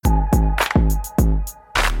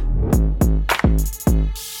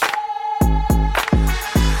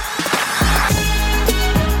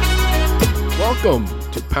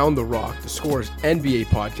Welcome to Pound the Rock, the Score's NBA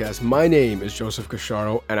podcast. My name is Joseph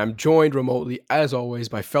Cacharo, and I'm joined remotely, as always,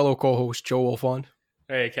 by fellow co-host Joe Wolfond.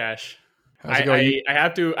 Hey, Cash. How's it going? I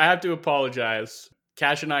have to apologize.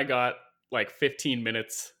 Cash and I got like 15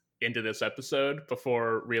 minutes into this episode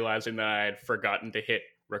before realizing that I had forgotten to hit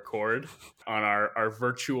record on our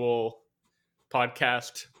virtual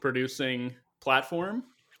podcast producing platform.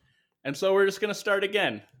 And so we're just going to start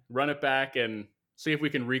again, run it back, and see if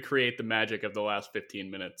we can recreate the magic of the last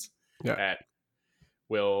 15 minutes. Yeah. That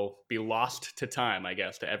will be lost to time, I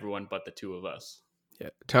guess, to everyone but the two of us. Yeah,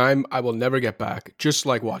 time I will never get back, just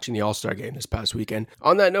like watching the All-Star game this past weekend.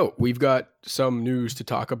 On that note, we've got some news to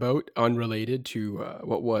talk about unrelated to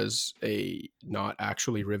what was a not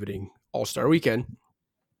actually riveting All-Star weekend.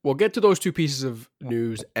 We'll get to those two pieces of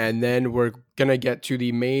news, and then we're going to get to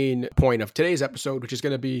the main point of today's episode, which is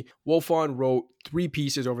going to be Wolfond wrote 3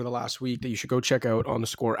 pieces over the last week that you should go check out on the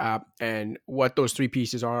Score app. And what those 3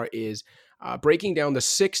 pieces are is breaking down the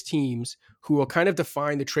 6 teams who will kind of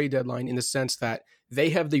define the trade deadline in the sense that they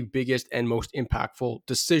have the biggest and most impactful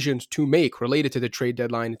decisions to make related to the trade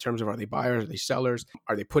deadline in terms of, are they buyers, are they sellers,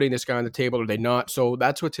 are they putting this guy on the table, or are they not? So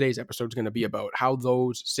that's what today's episode is going to be about, how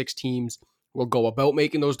those 6 teams will go about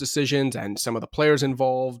making those decisions and some of the players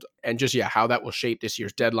involved, and just, how that will shape this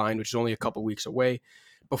year's deadline, which is only a couple weeks away.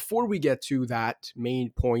 Before we get to that main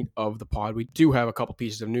point of the pod, we do have a couple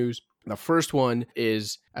pieces of news. The first one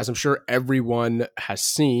is, as I'm sure everyone has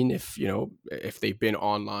seen, if they've been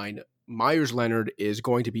online, Meyers Leonard is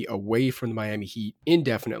going to be away from the Miami Heat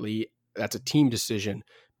indefinitely. That's a team decision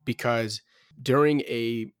because during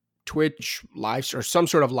a Twitch live or some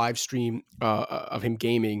sort of live stream of him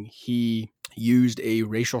gaming, he used a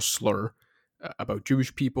racial slur about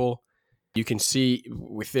Jewish people. You can see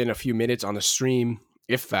within a few minutes on the stream,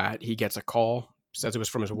 if that, he gets a call, says it was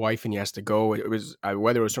from his wife and he has to go. It was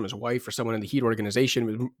whether it was from his wife or someone in the Heat organization,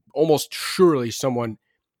 it was almost surely someone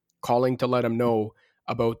calling to let him know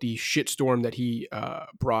about the shitstorm that he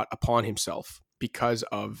brought upon himself because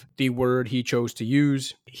of the word he chose to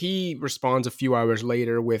use. He responds a few hours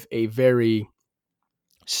later with a very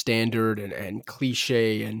standard and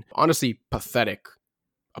cliche and honestly pathetic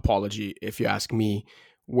apology, if you ask me,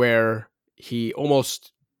 where he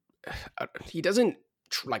doesn't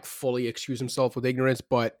fully excuse himself with ignorance,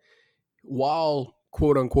 but while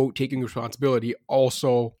quote unquote taking responsibility,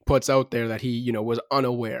 also puts out there that he was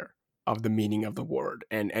unaware of the meaning of the word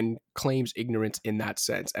and claims ignorance in that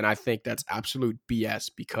sense. And I think that's absolute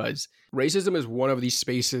BS, because racism is one of these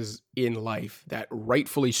spaces in life that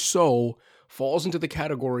rightfully so falls into the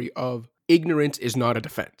category of ignorance is not a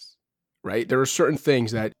defense, right? There are certain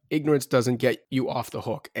things that ignorance doesn't get you off the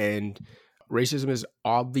hook, and racism is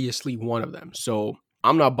obviously one of them. So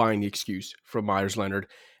I'm not buying the excuse from Meyers Leonard,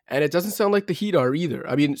 and it doesn't sound like the Heat are either.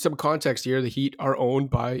 I mean, some context here, the Heat are owned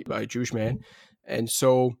by a Jewish man, and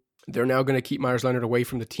so they're now going to keep Meyers Leonard away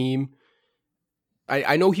from the team.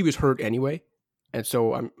 I know he was hurt anyway, and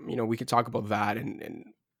so we could talk about that and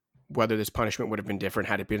whether this punishment would have been different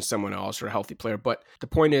had it been someone else or a healthy player. But the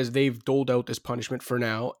point is, they've doled out this punishment for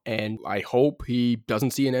now, and I hope he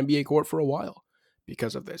doesn't see an NBA court for a while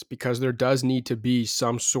because of this, because there does need to be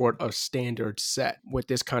some sort of standard set with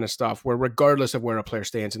this kind of stuff, where regardless of where a player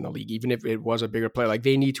stands in the league, even if it was a bigger player,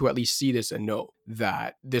 they need to at least see this and know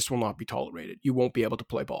that this will not be tolerated. You won't be able to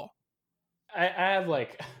play ball. I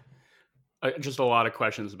have just a lot of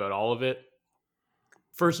questions about all of it.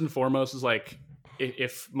 First and foremost is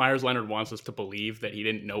if Meyers Leonard wants us to believe that he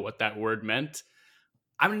didn't know what that word meant,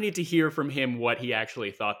 I'm going to need to hear from him what he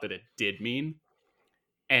actually thought that it did mean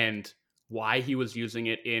and why he was using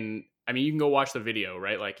it in, you can go watch the video,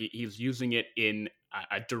 right? He's using it in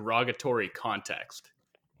a derogatory context.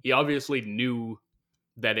 He obviously knew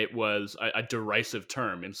that it was a derisive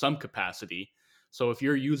term in some capacity. So if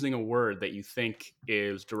you're using a word that you think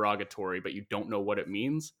is derogatory, but you don't know what it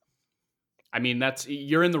means,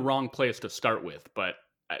 you're in the wrong place to start with. But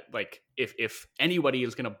if anybody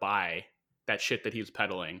is going to buy that shit that he's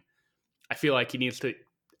peddling, I feel like he needs to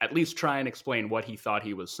at least try and explain what he thought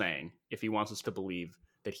he was saying if he wants us to believe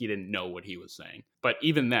that he didn't know what he was saying. But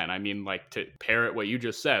even then, to parrot what you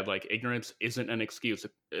just said, ignorance isn't an excuse,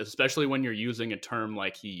 especially when you're using a term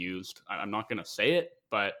like he used. I'm not going to say it,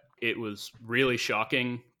 but it was really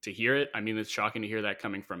shocking to hear it. It's shocking to hear that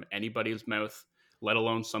coming from anybody's mouth, let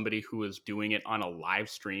alone somebody who is doing it on a live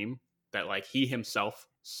stream that he himself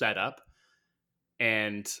set up.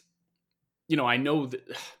 And, I know that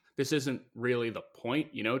this isn't really the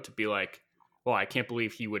point, to be well, I can't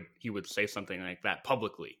believe he would say something like that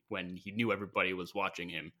publicly when he knew everybody was watching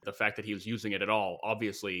him. The fact that he was using it at all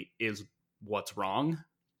obviously is what's wrong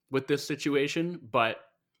with this situation. But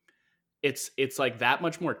it's like that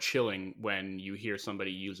much more chilling when you hear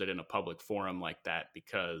somebody use it in a public forum like that,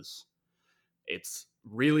 because it's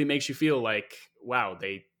really makes you feel like, wow,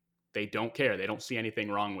 they don't care. They don't see anything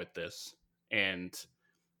wrong with this. And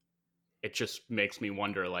it just makes me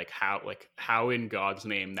wonder how in God's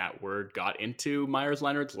name that word got into Meyers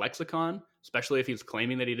Leonard's lexicon, especially if he's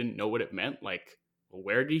claiming that he didn't know what it meant. Like, well,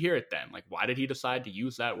 where did he hear it then? Like, why did he decide to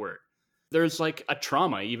use that word? There's like a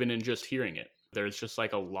trauma even in just hearing it. There's just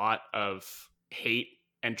like a lot of hate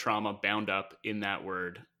and trauma bound up in that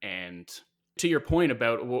word. And to your point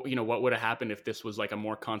about, what would have happened if this was like a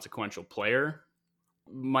more consequential player,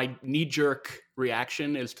 my knee-jerk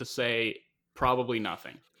reaction is to say probably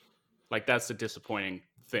nothing. Like, that's the disappointing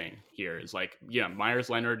thing here is like, yeah, Meyers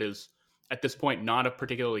Leonard is at this point not a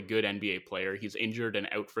particularly good NBA player. He's injured and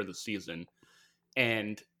out for the season.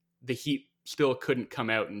 And the Heat still couldn't come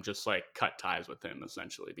out and just like cut ties with him,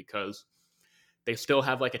 essentially, because they still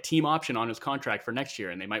have like a team option on his contract for next year,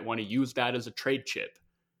 and they might want to use that as a trade chip.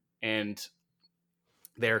 And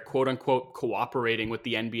they're quote unquote cooperating with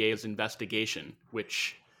the NBA's investigation,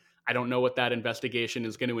 which I don't know what that investigation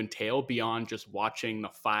is going to entail beyond just watching the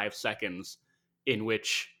 5 seconds in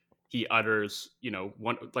which he utters,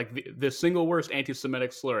 one like the single worst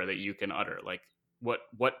anti-Semitic slur that you can utter. Like,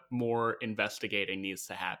 what more investigating needs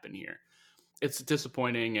to happen here? It's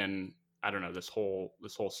disappointing, and I don't know. This whole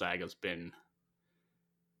saga has been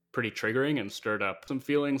pretty triggering and stirred up some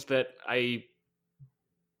feelings that I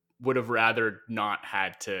would have rather not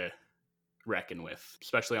had to reckon with,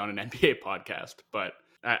 especially on an NBA podcast. But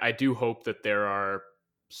I do hope that there are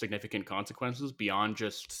significant consequences beyond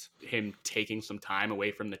just him taking some time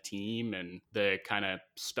away from the team and the kind of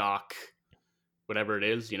stock, whatever it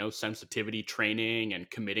is, sensitivity training and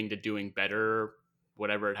committing to doing better,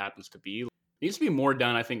 whatever it happens to be. It needs to be more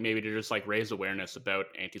done, I think, maybe to just like raise awareness about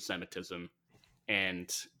anti-Semitism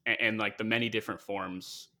and like the many different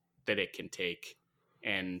forms that it can take.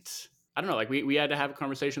 And I don't know, like we had to have a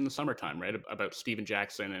conversation in the summertime, right, about Steven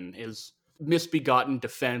Jackson and his misbegotten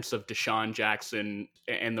defense of Deshaun Jackson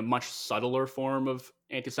and the much subtler form of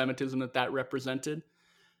anti-Semitism that represented.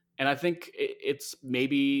 And I think it's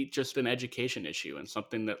maybe just an education issue and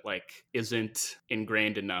something that like isn't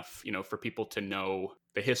ingrained enough, for people to know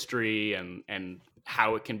the history and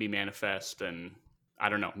how it can be manifest. And I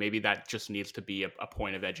don't know, maybe that just needs to be a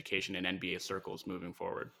point of education in NBA circles moving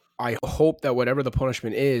forward. I hope that whatever the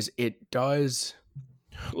punishment is, it does.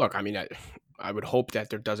 Look, I mean, I would hope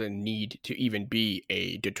that there doesn't need to even be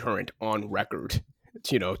a deterrent on record,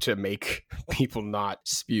 to make people not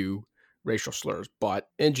spew racial slurs. But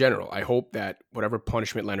in general, I hope that whatever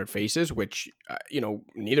punishment Leonard faces, which,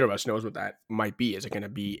 neither of us knows what that might be. Is it going to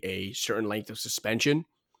be a certain length of suspension,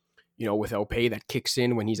 without pay that kicks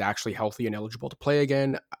in when he's actually healthy and eligible to play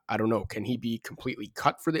again? I don't know. Can he be completely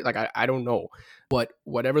cut for that? Like, I don't know. But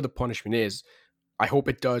whatever the punishment is, I hope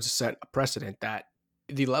it does set a precedent that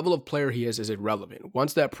the level of player he is irrelevant.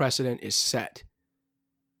 Once that precedent is set,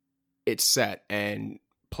 it's set, and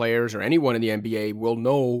players or anyone in the NBA will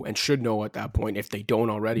know and should know at that point, if they don't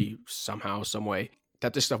already somehow, some way,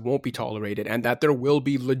 that this stuff won't be tolerated and that there will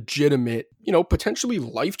be legitimate, potentially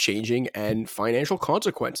life-changing and financial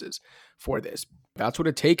consequences for this. That's what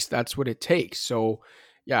it takes. That's what it takes. So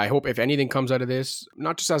yeah, I hope if anything comes out of this,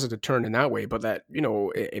 not just as a deterrent in that way, but that,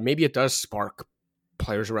 maybe it does spark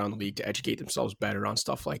players around the league to educate themselves better on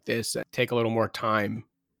stuff like this and take a little more time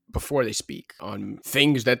before they speak on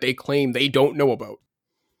things that they claim they don't know about.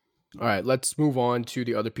 All right, let's move on to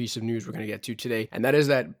the other piece of news we're going to get to today, and that is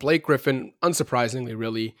that Blake Griffin, unsurprisingly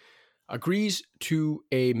really, agrees to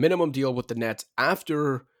a minimum deal with the Nets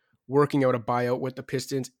after working out a buyout with the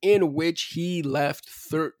Pistons in which he left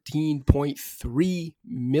 $13.3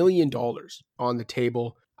 million on the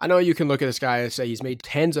table. I know you can look at this guy and say he's made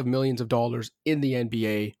tens of millions of dollars in the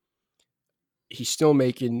NBA. He's still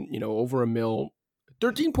making, over $1 million.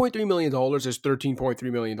 $13.3 million is $13.3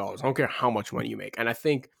 million. I don't care how much money you make. And I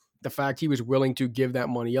think the fact he was willing to give that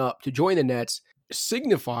money up to join the Nets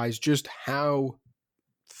signifies just how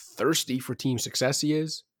thirsty for team success he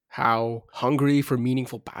is, how hungry for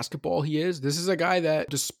meaningful basketball he is. This is a guy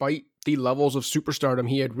that, despite the levels of superstardom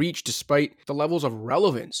he had reached, despite the levels of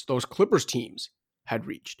relevance those Clippers teams had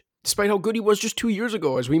reached, despite how good he was just 2 years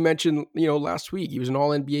ago, as we mentioned, last week, he was an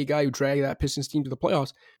all-NBA guy who dragged that Pistons team to the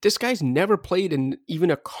playoffs. This guy's never played in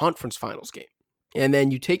even a conference finals game. And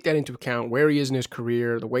then you take that into account, where he is in his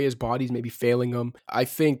career, the way his body's maybe failing him. I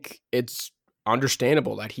think it's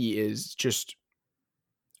understandable that he is just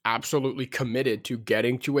absolutely committed to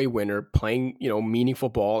getting to a winner, playing, meaningful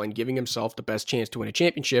ball and giving himself the best chance to win a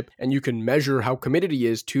championship. And you can measure how committed he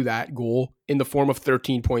is to that goal in the form of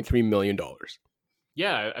 $13.3 million.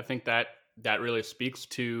 Yeah, I think that really speaks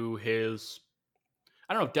to his,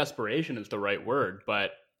 I don't know if desperation is the right word,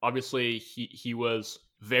 but obviously he was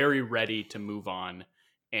very ready to move on.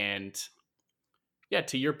 And yeah,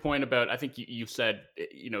 to your point about, I think you said,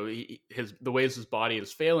 the ways his body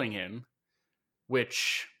is failing him,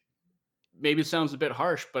 which maybe sounds a bit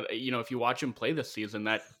harsh, but if you watch him play this season,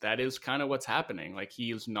 that is kind of what's happening. Like,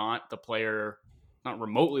 he is not the player, not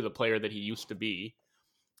remotely the player that he used to be.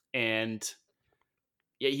 And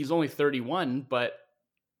yeah, he's only 31, but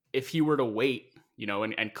if he were to wait,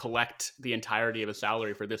 and collect the entirety of his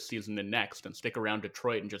salary for this season and next and stick around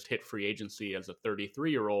Detroit and just hit free agency as a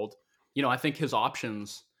 33-year-old, I think his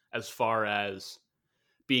options as far as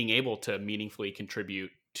being able to meaningfully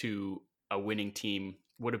contribute to a winning team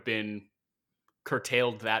would have been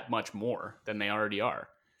curtailed that much more than they already are.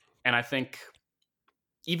 And I think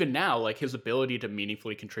even now, like, his ability to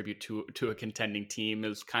meaningfully contribute to a contending team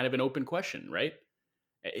is kind of an open question, right?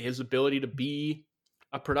 His ability to be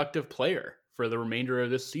a productive player for the remainder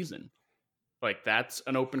of this season, like, that's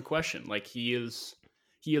an open question. Like, he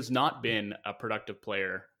has not been a productive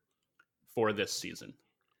player for this season.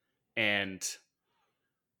 And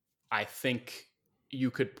I think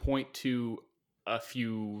you could point to a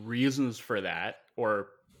few reasons for that, or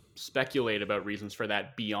speculate about reasons for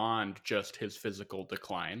that beyond just his physical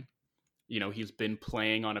decline. He's been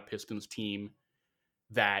playing on a Pistons team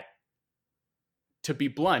that, to be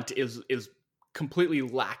blunt, is completely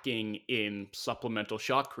lacking in supplemental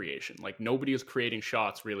shot creation. Like, nobody is creating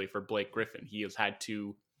shots really for Blake Griffin. He has had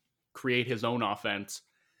to create his own offense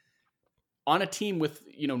on a team with,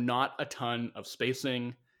 not a ton of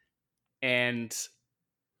spacing. And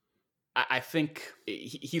I think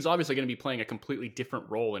he's obviously going to be playing a completely different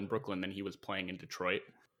role in Brooklyn than he was playing in Detroit.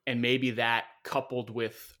 And maybe that, coupled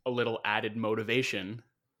with a little added motivation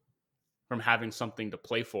from having something to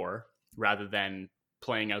play for rather than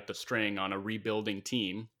playing out the string on a rebuilding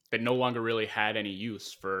team that no longer really had any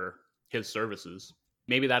use for his services,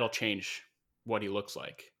 maybe that'll change what he looks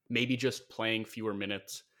like. Maybe just playing fewer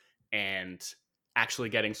minutes and actually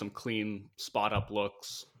getting some clean spot up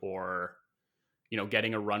looks, or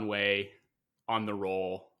getting a runway on the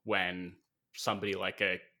roll when somebody like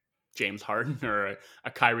a James Harden or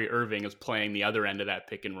a Kyrie Irving is playing the other end of that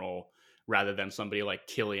pick and roll, rather than somebody like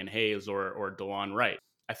Killian Hayes or DeLon Wright.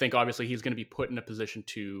 I think obviously he's going to be put in a position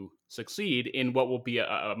to succeed in what will be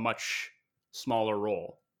a much smaller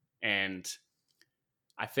role. And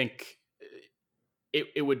I think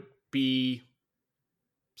it would be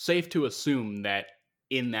safe to assume that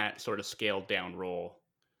in that sort of scaled down role,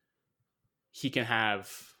 he can have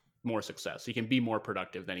more success. He can be more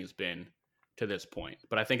productive than he's been to this point.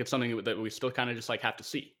 But I think it's something that we still kind of just have to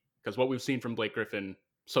see, because what we've seen from Blake Griffin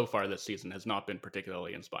so far this season has not been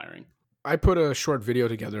particularly inspiring. I put a short video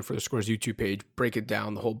together for the Scores YouTube page, break it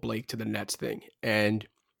down, the whole Blake to the Nets thing. And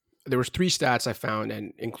there was 3 stats I found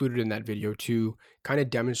and included in that video to kind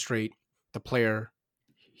of demonstrate the player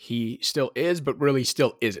he still is, but really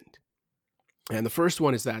still isn't. And the first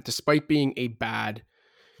one is that despite being a bad,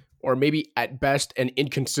 or maybe at best an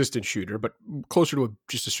inconsistent shooter, but closer to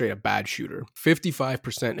just a straight up bad shooter,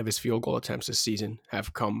 55% of his field goal attempts this season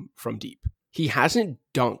have come from deep. He hasn't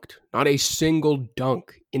dunked, not a single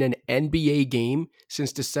dunk, in an NBA game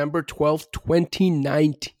since December 12th,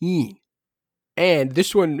 2019. And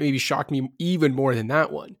this one maybe shocked me even more than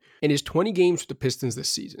that one. In his 20 games with the Pistons this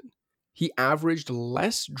season, he averaged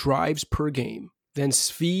less drives per game than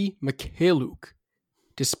Svi Mykhailiuk,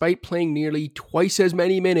 despite playing nearly twice as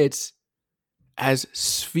many minutes as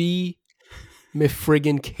Svi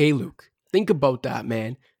Mykhailiuk. Think about that,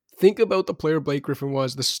 man. Think about the player Blake Griffin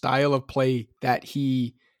was, the style of play that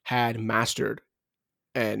he had mastered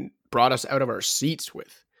and brought us out of our seats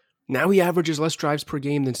with. Now he averages less drives per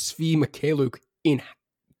game than Svi Mykhailiuk in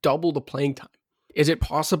double the playing time. Is it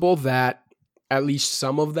possible that at least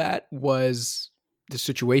some of that was the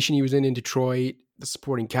situation he was in Detroit, the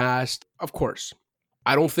supporting cast? Of course.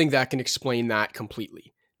 I don't think that can explain that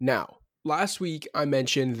completely. Now, last week I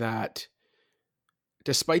mentioned that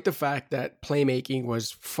despite the fact that playmaking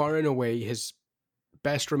was far and away his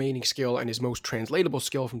best remaining skill and his most translatable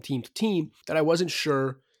skill from team to team, that I wasn't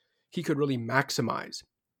sure he could really maximize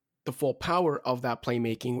the full power of that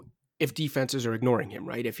playmaking if defenses are ignoring him,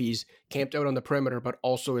 right? If he's camped out on the perimeter, but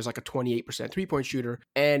also is like a 28% three-point shooter,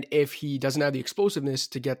 and if he doesn't have the explosiveness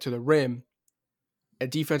to get to the rim and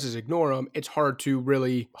defenses ignore him, it's hard to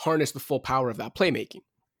really harness the full power of that playmaking.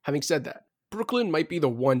 Having said that, Brooklyn might be the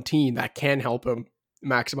one team that can help him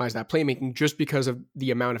maximize that playmaking just because of the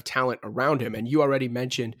amount of talent around him. And you already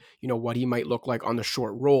mentioned, what he might look like on the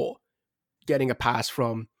short roll, getting a pass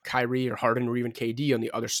from Kyrie or Harden or even KD on the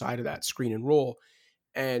other side of that screen and roll.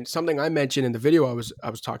 And something I mentioned in the video I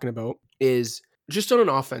was talking about is just on an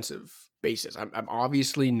offensive basis. I'm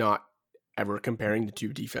obviously not ever comparing the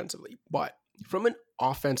two defensively, but from an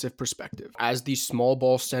offensive perspective, as the small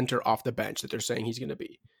ball center off the bench that they're saying he's going to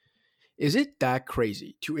be, is it that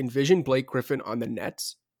crazy to envision Blake Griffin on the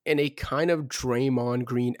Nets in a kind of Draymond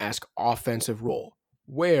Green-esque offensive role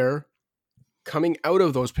where coming out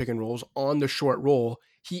of those pick and rolls on the short roll,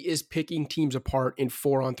 he is picking teams apart in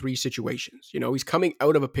 4-on-3 situations. You know, he's coming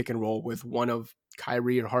out of a pick and roll with one of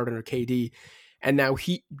Kyrie or Harden or KD. And now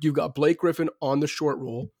you've got Blake Griffin on the short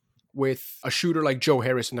roll with a shooter like Joe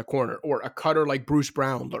Harris in the corner or a cutter like Bruce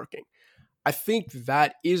Brown lurking. I think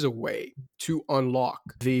that is a way to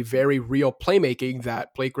unlock the very real playmaking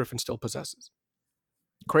that Blake Griffin still possesses.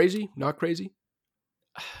 Crazy? Not crazy?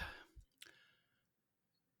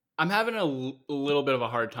 I'm having a little bit of a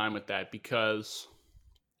hard time with that because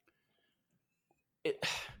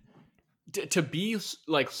to be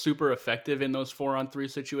like super effective in those 4-on-3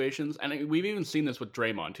 situations, and we've even seen this with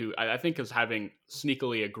Draymond, who I think is having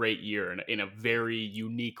sneakily a great year in a very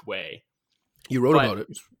unique way. You wrote about it.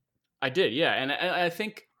 I did, yeah. And I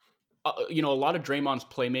think, a lot of Draymond's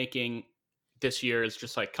playmaking this year is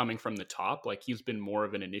just like coming from the top. Like he's been more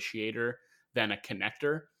of an initiator than a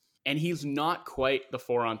connector. And he's not quite the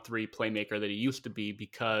 4-on-3 playmaker that he used to be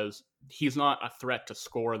because he's not a threat to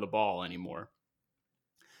score the ball anymore.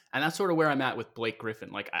 And that's sort of where I'm at with Blake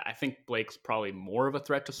Griffin. Like, I think Blake's probably more of a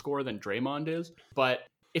threat to score than Draymond is. But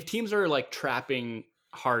if teams are like trapping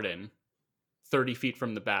Harden 30 feet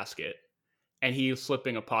from the basket and he's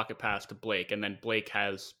slipping a pocket pass to Blake, and then Blake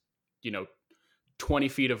has, 20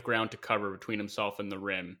 feet of ground to cover between himself and the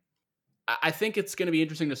rim, I think it's going to be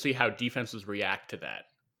interesting to see how defenses react to that.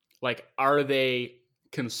 Like, are they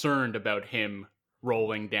concerned about him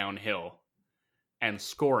rolling downhill and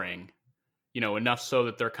scoring, enough so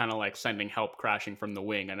that they're kind of like sending help crashing from the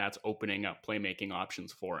wing and that's opening up playmaking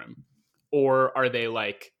options for him? Or are they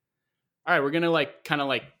like, all right, we're going to like kind of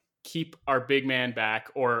like keep our big man back,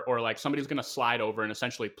 or like somebody's going to slide over and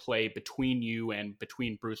essentially play between you and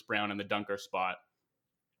between Bruce Brown and the dunker spot.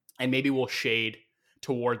 And maybe we'll shade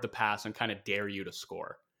toward the pass and kind of dare you to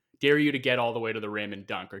score. Dare you to get all the way to the rim and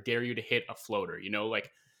dunk, or dare you to hit a floater.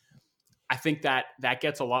 Like I think that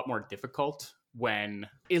gets a lot more difficult when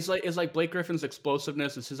is like Blake Griffin's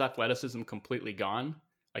explosiveness, is his athleticism completely gone?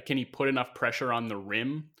 Like, can he put enough pressure on the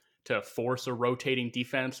rim to force a rotating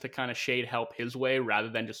defense to kind of shade help his way rather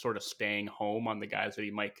than just sort of staying home on the guys that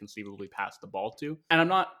he might conceivably pass the ball to? And I'm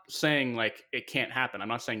not saying like it can't happen. I'm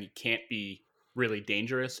not saying he can't be really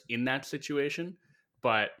dangerous in that situation,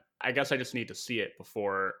 but I guess I just need to see it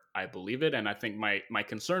before I believe it. And I think my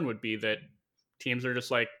concern would be that teams are just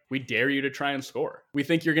like, we dare you to try and score. We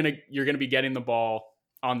think you're gonna be getting the ball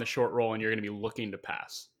on the short roll and you're gonna be looking to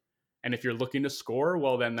pass. And if you're looking to score,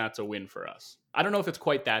 well, then that's a win for us. I don't know if it's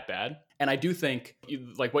quite that bad. And I do think,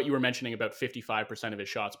 like what you were mentioning about 55% of his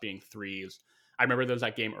shots being threes. I remember there was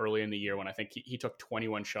that game early in the year when I think he took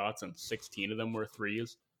 21 shots and 16 of them were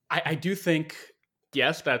threes. I do think,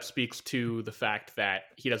 yes, that speaks to the fact that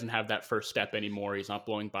he doesn't have that first step anymore. He's not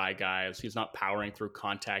blowing by guys. He's not powering through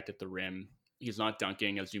contact at the rim. He's not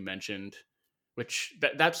dunking, as you mentioned, which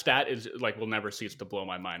that stat is like will never cease to blow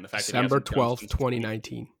my mind. The fact December that 12th,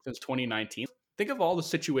 2019. Since 2019. Think of all the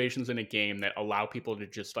situations in a game that allow people to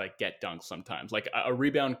just like get dunked sometimes. Like a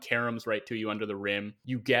rebound caroms right to you under the rim.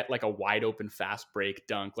 You get like a wide open fast break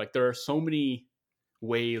dunk. Like there are so many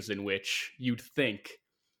ways in which you'd think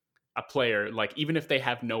a player, like even if they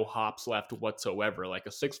have no hops left whatsoever, like a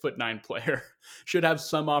 6'9" player should have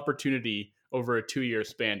some opportunity over a 2-year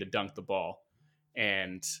span to dunk the ball.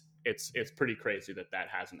 And it's pretty crazy that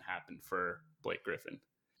hasn't happened for Blake Griffin.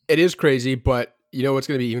 It is crazy, but you know what's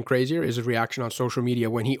going to be even crazier is his reaction on social media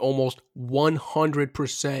when he almost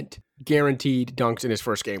 100% guaranteed dunks in his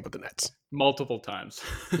first game with the Nets. Multiple times.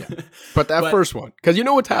 Yeah. But first one, because you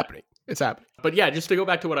know what's happening. It's happening. But yeah, just to go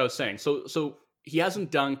back to what I was saying. So he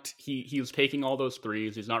hasn't dunked. He was taking all those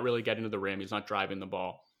threes. He's not really getting to the rim. He's not driving the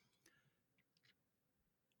ball.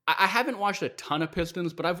 I haven't watched a ton of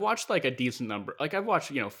Pistons, but I've watched like a decent number. Like I've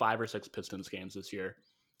watched, 5 or 6 Pistons games this year.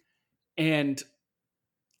 And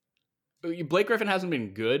Blake Griffin hasn't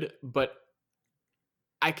been good, but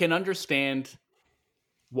I can understand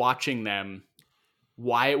watching them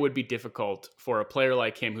why it would be difficult for a player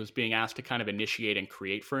like him who's being asked to kind of initiate and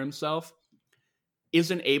create for himself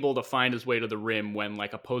isn't able to find his way to the rim when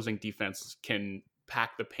like opposing defense can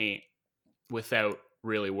pack the paint without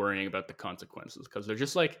really worrying about the consequences, because there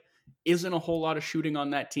just like isn't a whole lot of shooting on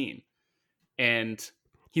that team. And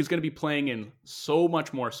he's going to be playing in so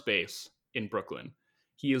much more space in Brooklyn.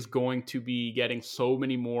 He is going to be getting so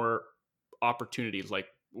many more opportunities, like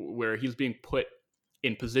where he's being put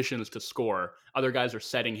in positions to score. Other guys are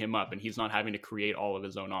setting him up and he's not having to create all of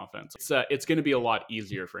his own offense. It's going to be a lot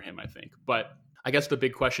easier for him, I think. But I guess the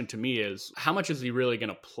big question to me is, how much is he really going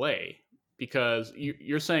to play? Because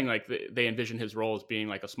you're saying like they envision his role as being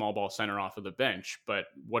like a small ball center off of the bench, but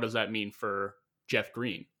what does that mean for Jeff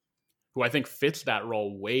Green, who I think fits that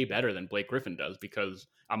role way better than Blake Griffin does, because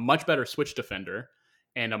a much better switch defender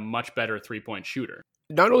and a much better 3-point shooter.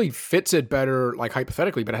 Not only fits it better, like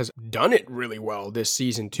hypothetically, but has done it really well this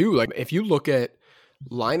season too. Like if you look at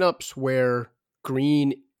lineups where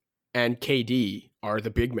Green and KD are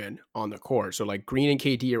the big men on the court, so like Green and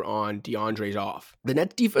KD are on, DeAndre's off, the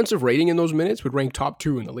net defensive rating in those minutes would rank top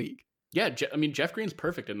 2 in the league. Yeah, I mean, Jeff Green's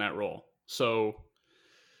perfect in that role. So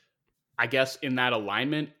I guess in that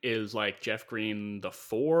alignment is like Jeff Green the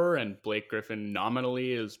 4 and Blake Griffin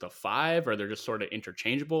nominally is the 5, or they're just sort of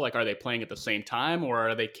interchangeable? Like, are they playing at the same time, or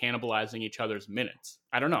are they cannibalizing each other's minutes?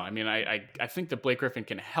 I don't know. I mean, I think that Blake Griffin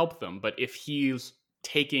can help them, but if he's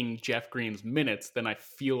taking Jeff Green's minutes, then I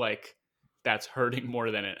feel like that's hurting more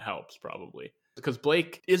than it helps, probably. Because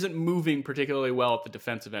Blake isn't moving particularly well at the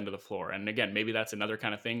defensive end of the floor. And again, maybe that's another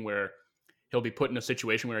kind of thing where he'll be put in a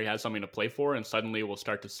situation where he has something to play for and suddenly we'll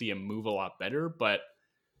start to see him move a lot better. But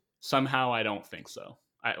somehow I don't think so.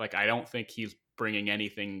 I don't think he's bringing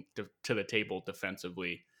anything to the table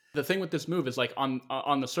defensively. The thing with this move is like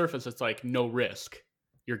on the surface, it's like no risk.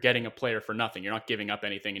 You're getting a player for nothing. You're not giving up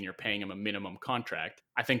anything and you're paying him a minimum contract.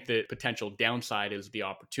 I think the potential downside is the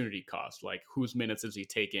opportunity cost. Like, whose minutes is he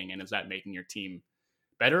taking, and is that making your team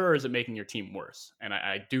better or is it making your team worse? And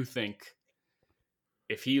I do think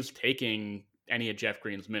if he's taking any of Jeff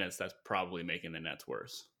Green's minutes, that's probably making the Nets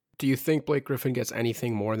worse. Do you think Blake Griffin gets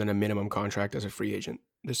anything more than a minimum contract as a free agent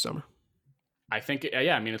this summer? I think,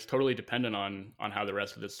 yeah, I mean, it's totally dependent on how the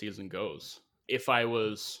rest of this season goes. If I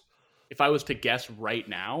was to guess right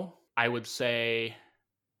now, I would say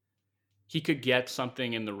he could get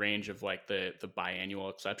something in the range of like the biannual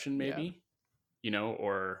exception, maybe,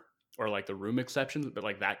 or like the room exceptions, but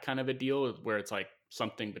like that kind of a deal where it's like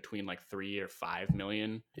something between like 3 or 5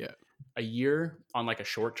 million a year on like a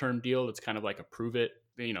short-term deal. That's kind of like a prove it,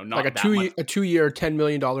 not like a 2-year, $10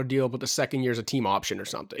 million deal, but the second year is a team option or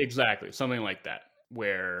something. Exactly. Something like that,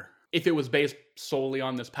 where if it was based solely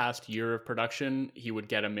on this past year of production, he would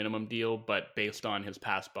get a minimum deal, but based on his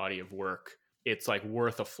past body of work, it's like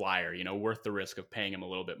worth a flyer, worth the risk of paying him a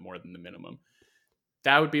little bit more than the minimum.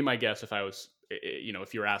 That would be my guess if I was,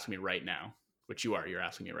 if you're asking me right now, which you're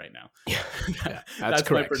asking me right now. Yeah, that's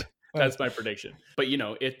correct. That's my prediction. But,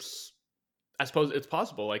 I suppose it's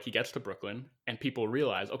possible, like he gets to Brooklyn and people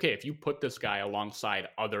realize, okay, if you put this guy alongside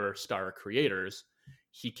other star creators,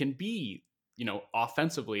 he can be,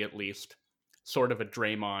 offensively at least, sort of a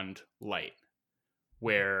Draymond light,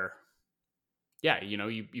 where, yeah,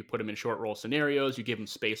 you put him in short roll scenarios, you give him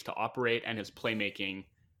space to operate, and his playmaking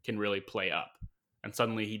can really play up. And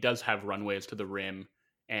suddenly he does have runways to the rim,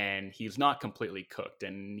 and he's not completely cooked,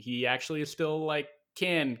 and he actually is still like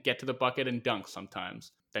can get to the bucket and dunk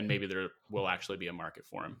sometimes. Then maybe there will actually be a market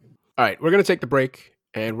for him. All right, we're going to take the break,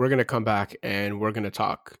 and we're going to come back, and we're going to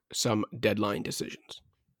talk some deadline decisions.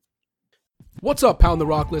 What's up, Pound the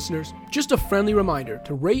Rock listeners? Just a friendly reminder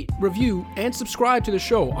to rate, review, and subscribe to the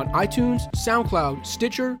show on iTunes, SoundCloud,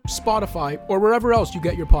 Stitcher, Spotify, or wherever else you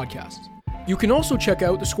get your podcasts. You can also check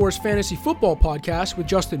out the Score's Fantasy Football podcast with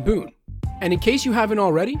Justin Boone. And in case you haven't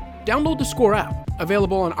already, download the Score app,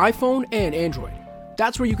 available on iPhone and Android.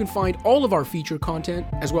 That's where you can find all of our featured content,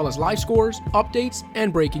 as well as live scores, updates,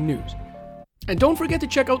 and breaking news. And don't forget to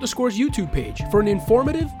check out the Score's YouTube page for an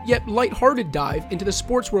informative yet lighthearted dive into the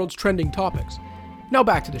sports world's trending topics. Now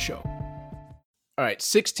back to the show. All right,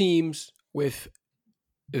 6 teams with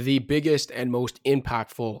the biggest and most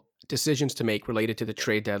impactful decisions to make related to the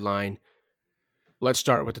trade deadline. Let's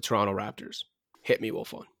start with the Toronto Raptors. Hit me,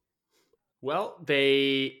 Wolfon. Well,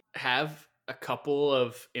 they have a couple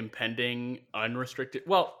of impending unrestricted,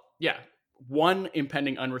 one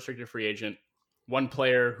impending unrestricted free agent, one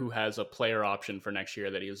player who has a player option for next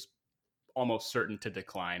year that he is almost certain to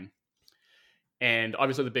decline. And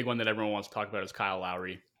obviously the big one that everyone wants to talk about is Kyle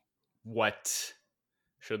Lowry. What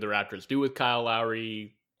should the Raptors do with Kyle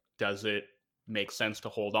Lowry? Does it make sense to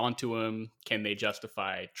hold on to him? Can they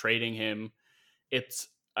justify trading him? It's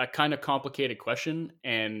a kind of complicated question,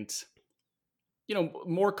 and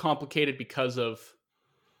more complicated because of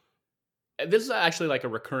this is actually like a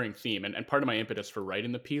recurring theme. And part of my impetus for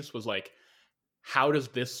writing the piece was like, how does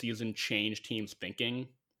this season change teams' thinking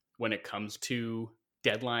when it comes to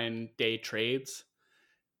deadline day trades?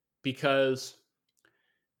 Because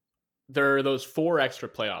there are those 4 extra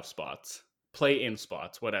playoff spots play-in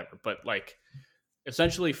spots, whatever. But like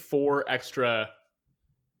essentially 4 extra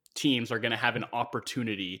teams are going to have an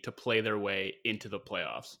opportunity to play their way into the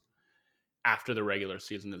playoffs after the regular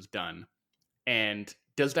season is done. And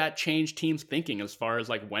does that change teams' thinking as far as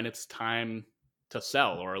like when it's time to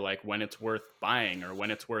sell, or like when it's worth buying, or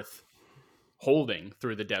when it's worth holding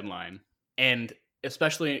through the deadline? And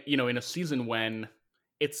especially, you know, in a season when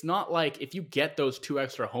it's not like if you get those 2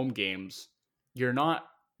 extra home games, you're not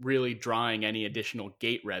really drawing any additional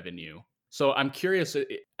gate revenue. So I'm curious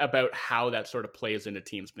about how that sort of plays into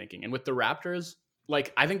teams' thinking. And with the Raptors,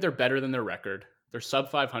 like, I think they're better than their record. They're sub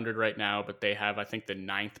 500 right now, but they have, I think, the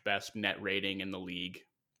 9th best net rating in the league.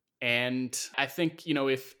 And I think, you know,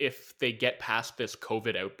 if they get past this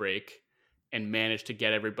COVID outbreak and manage to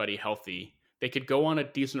get everybody healthy, they could go on a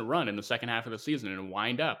decent run in the second half of the season and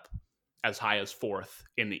wind up as high as 4th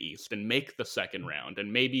in the East and make the second round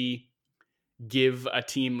and maybe give a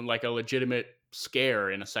team like a legitimate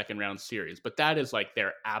scare in a second round series. But that is like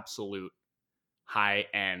their absolute high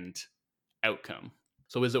end outcome.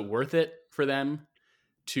 So is it worth it for them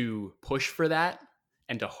to push for that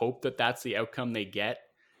and to hope that that's the outcome they get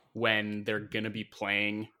when they're going to be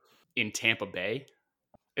playing in Tampa Bay?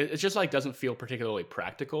 It just like doesn't feel particularly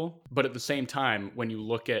practical. But at the same time, when you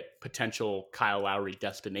look at potential Kyle Lowry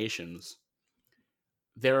destinations,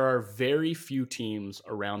 there are very few teams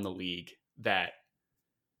around the league that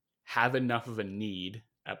have enough of a need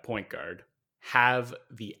at point guard, have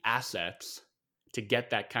the assets to get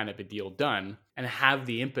that kind of a deal done, and have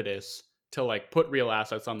the impetus to like put real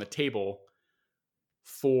assets on the table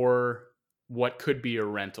for what could be a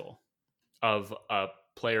rental of a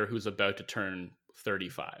player who's about to turn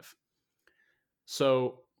 35.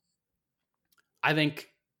 So I think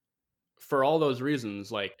for all those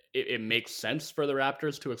reasons, like it makes sense for the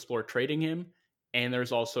Raptors to explore trading him. And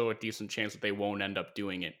there's also a decent chance that they won't end up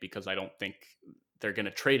doing it, because I don't think they're going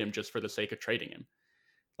to trade him just for the sake of trading him.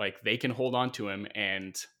 Like, they can hold on to him,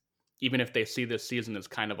 and even if they see this season as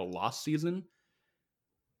kind of a lost season,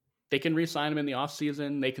 they can re-sign him in the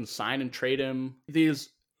offseason. They can sign and trade him. These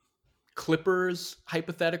Clippers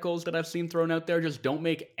hypotheticals that I've seen thrown out there just don't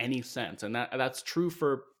make any sense. And that's true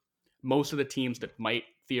for most of the teams that might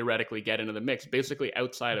theoretically get into the mix, basically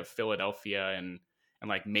outside of Philadelphia and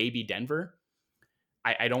like maybe Denver.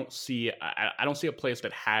 I don't see a place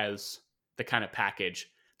that has the kind of package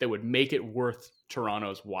that would make it worth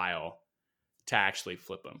Toronto's while to actually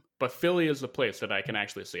flip him. But Philly is the place that I can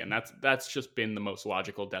actually see, and that's just been the most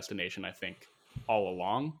logical destination, I think, all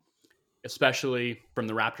along. Especially from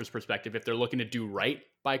the Raptors' perspective, if they're looking to do right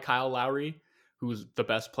by Kyle Lowry, who's the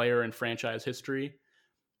best player in franchise history,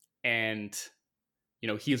 and you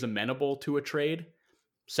know he's amenable to a trade,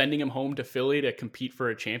 sending him home to Philly to compete for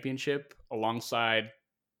a championship alongside,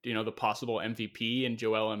 you know, the possible MVP and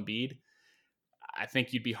Joel Embiid, I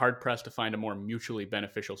think you'd be hard pressed to find a more mutually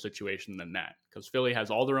beneficial situation than that. Because Philly has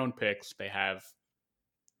all their own picks. They have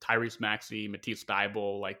Tyrese Maxey, Matisse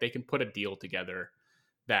Thybulle. Like, they can put a deal together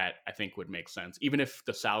that I think would make sense, even if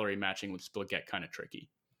the salary matching would still get kind of tricky.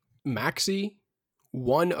 Maxey,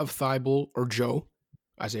 one of Thybulle or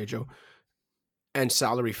Isaiah Joe, and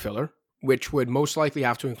salary filler, which would most likely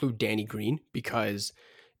have to include Danny Green, because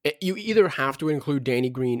you either have to include Danny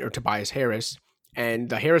Green or Tobias Harris. And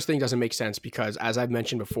the Harris thing doesn't make sense because, as I've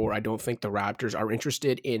mentioned before, I don't think the Raptors are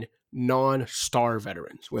interested in non-star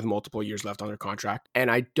veterans with multiple years left on their contract.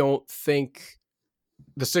 And I don't think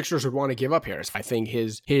the Sixers would want to give up Harris. I think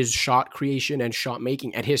his shot creation and shot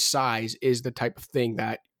making at his size is the type of thing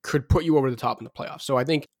that could put you over the top in the playoffs. So I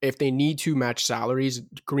think if they need to match salaries,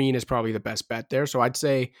 Green is probably the best bet there. So I'd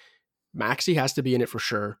say Maxey has to be in it for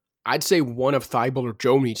sure. I'd say one of Thybulle or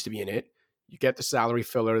Joe needs to be in it. You get the salary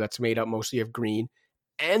filler that's made up mostly of Green.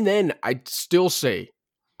 And then I'd still say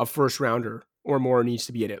a first rounder or more needs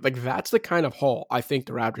to be in it. Like, that's the kind of haul I think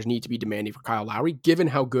the Raptors need to be demanding for Kyle Lowry, given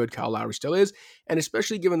how good Kyle Lowry still is. And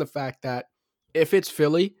especially given the fact that if it's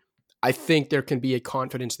Philly, I think there can be a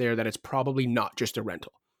confidence there that it's probably not just a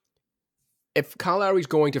rental. If Kyle Lowry's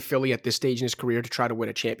going to Philly at this stage in his career to try to win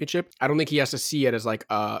a championship, I don't think he has to see it as like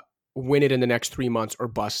a win it in the next 3 months or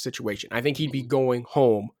bust situation. I think he'd be going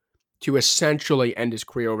home to essentially end his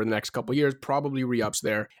career over the next couple of years, probably re-ups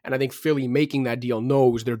there. And I think Philly making that deal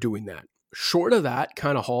knows they're doing that. Short of that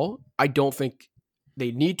kind of haul, I don't think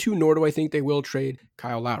they need to, nor do I think they will trade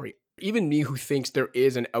Kyle Lowry. Even me, who thinks there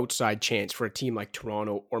is an outside chance for a team like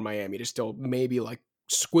Toronto or Miami to still maybe like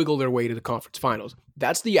squiggle their way to the conference finals,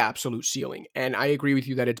 that's the absolute ceiling. And I agree with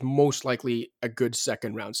you that it's most likely a good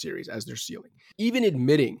second round series as their ceiling. Even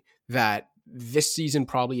admitting that this season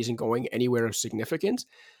probably isn't going anywhere of significance,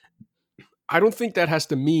 I don't think that has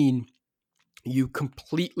to mean you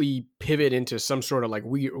completely pivot into some sort of like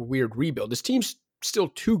weird rebuild. This team's still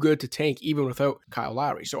too good to tank even without Kyle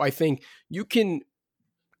Lowry. So I think you can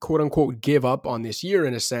quote unquote give up on this year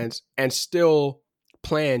in a sense and still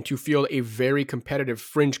plan to field a very competitive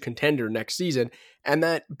fringe contender next season. And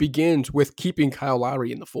that begins with keeping Kyle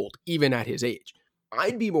Lowry in the fold, even at his age.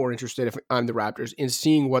 I'd be more interested if I'm the Raptors in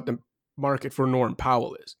seeing what the market for Norm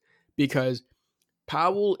Powell is, because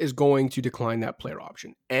Powell is going to decline that player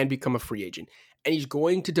option and become a free agent. And he's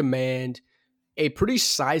going to demand a pretty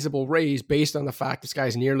sizable raise based on the fact this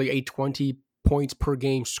guy's nearly a 20 points per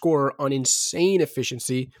game scorer on insane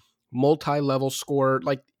efficiency, multi-level scorer.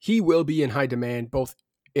 Like, he will be in high demand both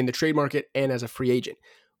in the trade market and as a free agent.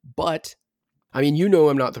 But I mean,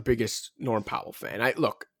 I'm not the biggest Norm Powell fan.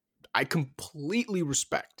 I completely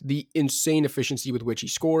respect the insane efficiency with which he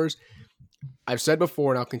scores. I've said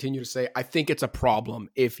before, and I'll continue to say, I think it's a problem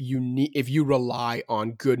if you rely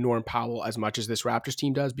on good Norm Powell as much as this Raptors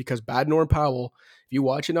team does, because bad Norm Powell, if you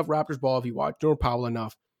watch enough Raptors ball, if you watch Norm Powell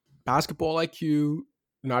enough, basketball IQ,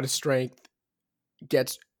 not his strength,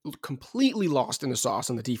 gets completely lost in the sauce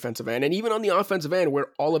on the defensive end. And even on the offensive end, where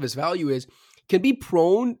all of his value is, can be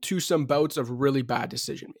prone to some bouts of really bad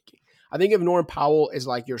decision making. I think if Norm Powell is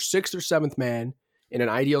like your sixth or seventh man in an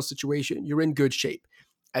ideal situation, you're in good shape.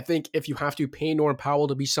 I think if you have to pay Norm Powell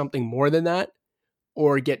to be something more than that,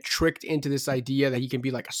 or get tricked into this idea that he can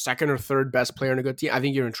be like a second or third best player in a good team, I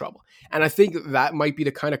think you're in trouble. And I think that might be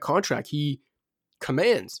the kind of contract he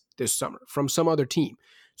commands this summer from some other team.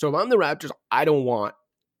 So if I'm the Raptors, I don't want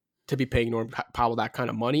to be paying Norm Powell that kind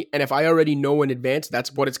of money. And if I already know in advance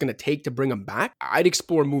that's what it's going to take to bring him back, I'd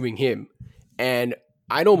explore moving him. And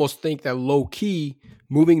I'd almost think that low key,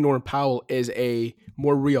 moving Norm Powell is a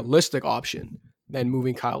more realistic option than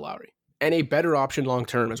moving Kyle Lowry, and a better option long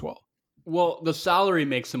term as well. Well, the salary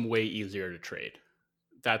makes him way easier to trade.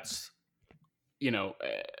 That's,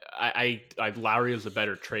 Lowry is a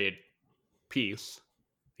better trade piece.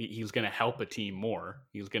 He's going to help a team more.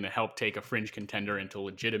 He's going to help take a fringe contender into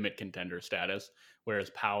legitimate contender status, whereas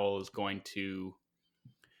Powell is going to.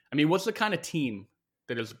 I mean, what's the kind of team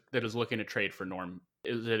that is looking to trade for Norm?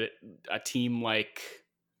 Is it a team like,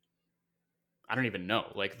 I don't even know,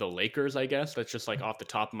 like the Lakers, I guess? That's just like off the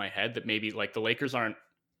top of my head, that maybe like the Lakers aren't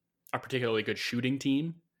a particularly good shooting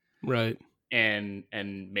team. Right. And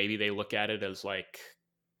maybe they look at it as like,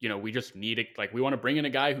 we just need it. Like, we want to bring in a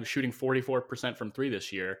guy who's shooting 44% from three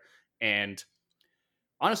this year. And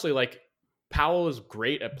honestly, like, Powell is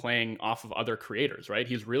great at playing off of other creators, right?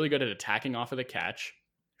 He's really good at attacking off of the catch,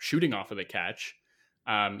 shooting off of the catch.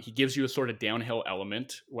 He gives you a sort of downhill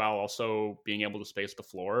element while also being able to space the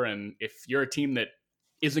floor. And if you're a team that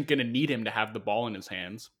isn't going to need him to have the ball in his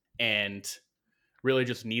hands and really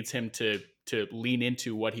just needs him to lean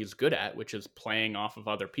into what he's good at, which is playing off of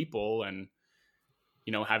other people and,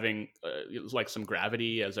 having like some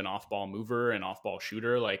gravity as an off-ball mover and off-ball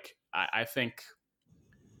shooter, like I think.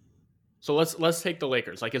 So let's take the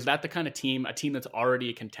Lakers. Like, is that the kind of team, a team that's already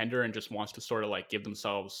a contender and just wants to sort of like give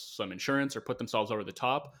themselves some insurance or put themselves over the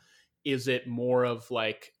top? Is it more of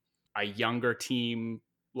like a younger team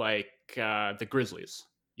like the Grizzlies,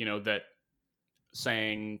 that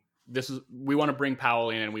saying we want to bring Powell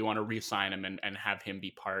in and we want to re-sign him and have him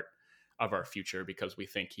be part of our future because we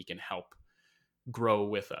think he can help grow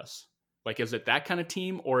with us? Like, is it that kind of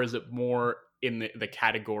team, or is it more in the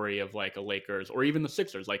category of like a Lakers or even the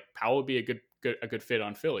Sixers? Like, Powell would be a good fit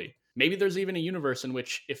on Philly. Maybe there's even a universe in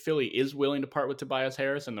which if Philly is willing to part with Tobias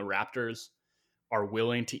Harris and the Raptors are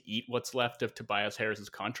willing to eat what's left of Tobias Harris's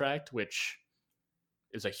contract, which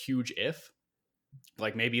is a huge if,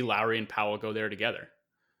 like maybe Lowry and Powell go there together.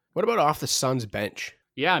 What about off the Suns bench?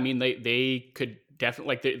 Yeah, I mean, they could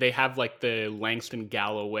definitely, like, they have like the Langston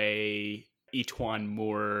Galloway, Etuan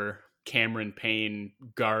Moore, Cameron Payne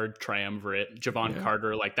guard triumvirate, Javon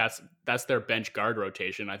Carter, like that's their bench guard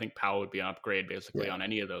rotation. I think Powell would be an upgrade basically on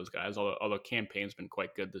any of those guys, although Cam Payne's been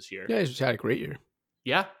quite good this year. Yeah, he's had a great year.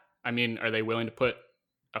 Yeah. I mean, are they willing to put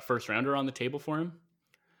a first rounder on the table for him?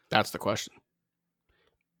 That's the question.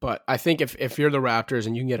 But I think if you're the Raptors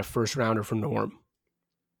and you can get a first rounder from Norm,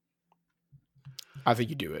 I think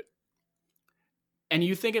you do it. And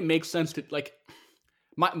you think it makes sense to, like,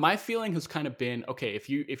 my feeling has kind of been, okay,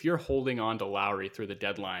 if you're holding on to Lowry through the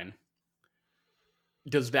deadline,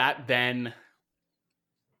 does that then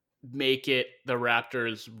make it the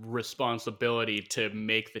Raptors' responsibility to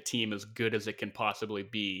make the team as good as it can possibly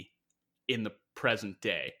be in the present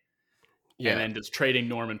day? Yeah. And then does trading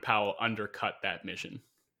Norman Powell undercut that mission?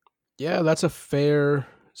 Yeah, it's a fair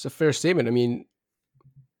statement. I mean,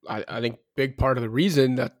 I think big part of the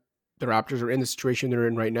reason that the Raptors are in the situation they're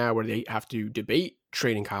in right now, where they have to debate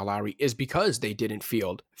trading Kyle Lowry is because they didn't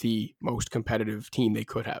field the most competitive team they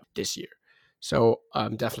could have this year. So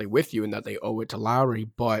I'm definitely with you in that they owe it to Lowry,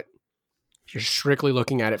 but if you're strictly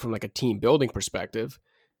looking at it from like a team building perspective,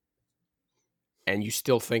 and you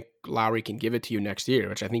still think Lowry can give it to you next year,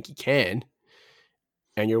 which I think he can,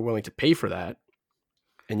 and you're willing to pay for that,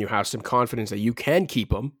 and you have some confidence that you can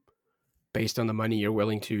keep him based on the money you're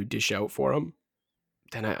willing to dish out for him,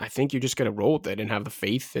 then I think you just got to roll with it and have the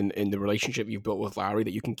faith in the relationship you've built with Lowry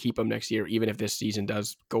that you can keep him next year, even if this season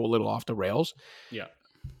does go a little off the rails. Yeah.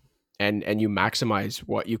 And you maximize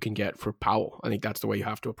what you can get for Powell. I think that's the way you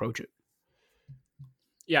have to approach it.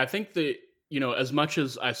 Yeah, I think that, as much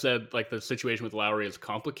as I said, like, the situation with Lowry is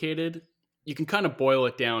complicated, you can kind of boil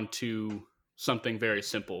it down to something very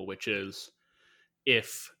simple, which is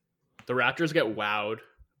if the Raptors get wowed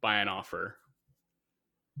by an offer,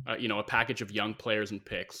 a package of young players and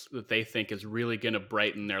picks that they think is really going to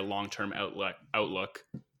brighten their long-term outlook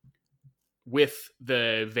with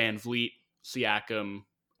the Van Vliet, Siakam,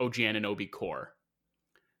 OG Anunoby core,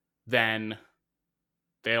 then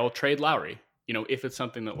they'll trade Lowry, if it's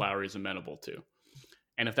something that Lowry is amenable to.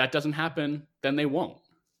 And if that doesn't happen, then they won't.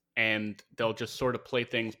 And they'll just sort of play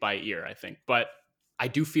things by ear, I think. But I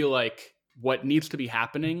do feel like what needs to be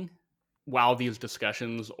happening while these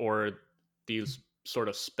discussions or these sort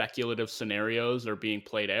of speculative scenarios are being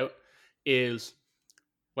played out is,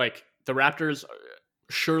 like, the Raptors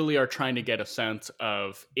surely are trying to get a sense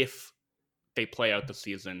of, if they play out the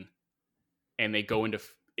season and they go into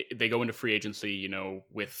free agency,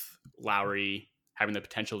 with Lowry having the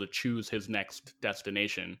potential to choose his next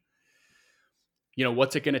destination,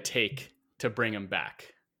 what's it going to take to bring him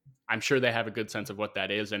back? I'm sure they have a good sense of what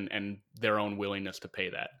that is and their own willingness to pay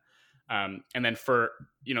that. And then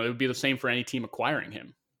it would be the same for any team acquiring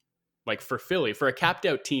him. Like for Philly, for a capped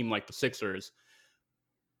out team like the Sixers,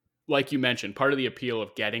 like you mentioned, part of the appeal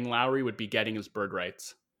of getting Lowry would be getting his bird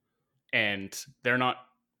rights. And they're not,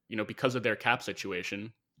 because of their cap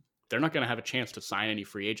situation, they're not going to have a chance to sign any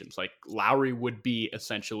free agents. Like, Lowry would be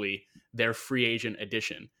essentially their free agent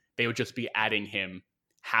addition. They would just be adding him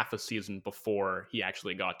half a season before he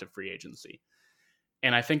actually got to free agency.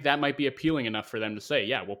 And I think that might be appealing enough for them to say,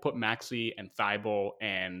 yeah, we'll put Maxey and Thibault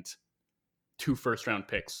and 2 first-round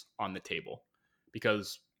picks on the table,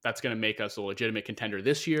 because that's going to make us a legitimate contender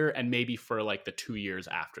this year and maybe for like the 2 years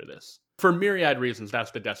after this. For myriad reasons,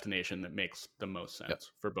 that's the destination that makes the most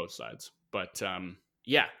sense for both sides. But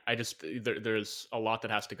there's a lot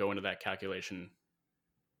that has to go into that calculation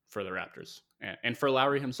for the Raptors and for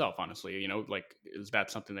Lowry himself, honestly. Is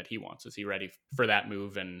that something that he wants? Is he ready for that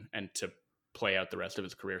move and to play out the rest of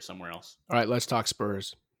his career somewhere else? All right, let's talk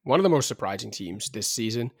Spurs. One of the most surprising teams this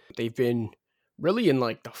season. They've been really in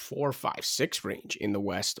like the 4, 5, 6 range in the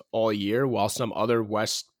West all year, while some other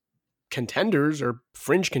West contenders or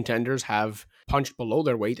fringe contenders have punched below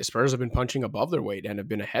their weight. The Spurs have been punching above their weight and have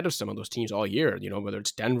been ahead of some of those teams all year, whether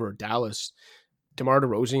it's Denver, Dallas. DeMar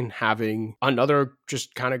DeRozan having another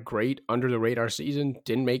just kind of great under-the-radar season,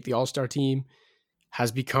 didn't make the All-Star team,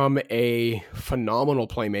 has become a phenomenal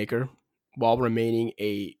playmaker while remaining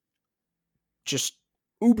a just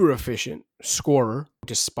uber-efficient scorer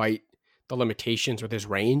despite the limitations with his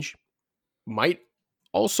range. Might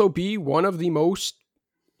also be one of the most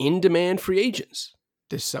in-demand free agents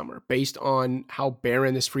this summer, based on how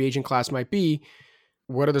barren this free agent class might be.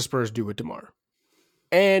 What do the Spurs do with DeMar?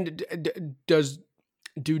 And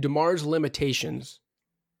do DeMar's limitations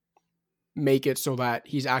make it so that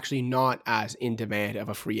he's actually not as in demand of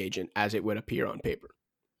a free agent as it would appear on paper?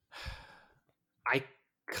 I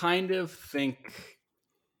kind of think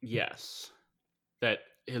yes, that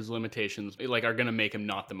his limitations are going to make him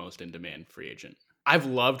not the most in demand free agent. I've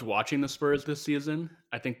loved watching the Spurs this season.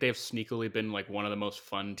 I think they've sneakily been like one of the most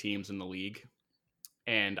fun teams in the league.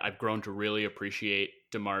 And I've grown to really appreciate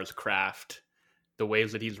DeMar's craft. The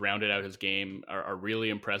ways that he's rounded out his game are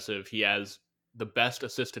really impressive. He has the best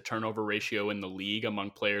assist to turnover ratio in the league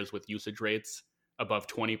among players with usage rates above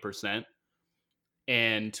 20%.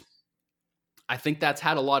 And I think that's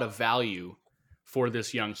had a lot of value for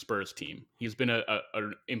this young Spurs team. He's been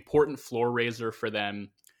an important floor raiser for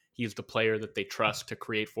them. He's the player that they trust to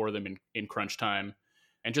create for them in crunch time.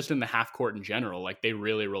 And just in the half court in general, like, they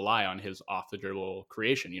really rely on his off the dribble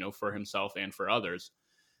creation, for himself and for others.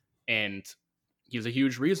 And he's a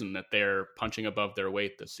huge reason that they're punching above their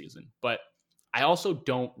weight this season. But I also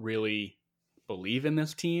don't really believe in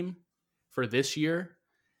this team for this year.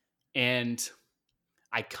 And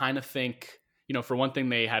I kind of think, for one thing,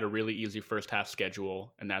 they had a really easy first half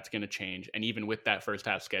schedule, and that's going to change. And even with that first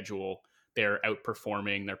half schedule, they're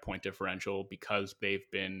outperforming their point differential because they've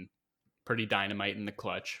been pretty dynamite in the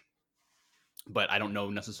clutch. but I don't know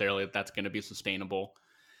necessarily that that's going to be sustainable.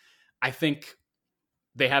 I think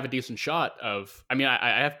they have a decent shot of, I mean,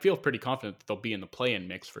 I feel pretty confident that they'll be in the play-in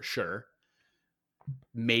mix for sure.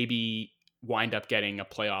 Maybe wind up getting a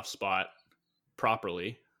playoff spot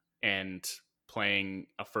properly and playing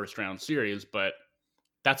a first round series, but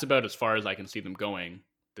that's about as far as I can see them going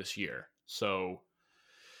this year. So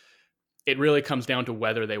it really comes down to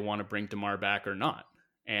whether they want to bring DeMar back or not.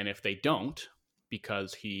 And if they don't,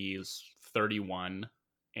 because he's 31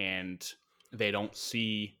 and they don't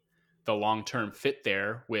see the long-term fit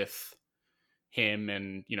there with him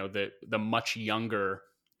and, you know, the much younger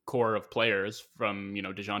core of players from, you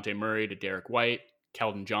know, DeJounte Murray to Derek White,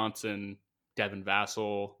 Keldon Johnson, Devin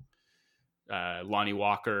Vassell, Lonnie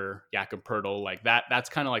Walker, Jakob Poeltl, like that's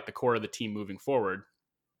kind of like the core of the team moving forward.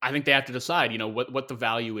 I think they have to decide, you know, what the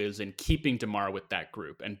value is in keeping DeMar with that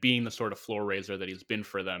group and being the sort of floor raiser that he's been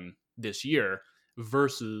for them this year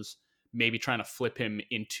versus maybe trying to flip him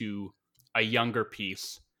into a younger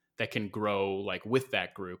piece that can grow like with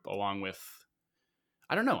that group along with,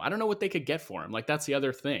 I don't know what they could get for him. Like that's the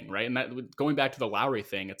other thing, right? And that going back to the Lowry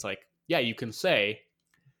thing, it's like, yeah, you can say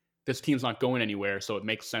this team's not going anywhere, so it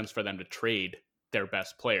makes sense for them to trade their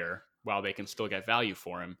best player while they can still get value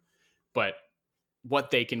for him. But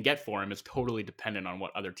what they can get for him is totally dependent on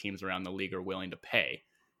what other teams around the league are willing to pay.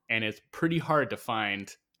 And it's pretty hard to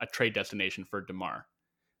find a trade destination for DeMar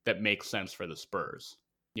that makes sense for the Spurs.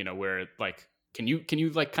 You know, where like, can you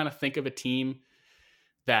like kind of think of a team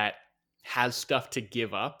that has stuff to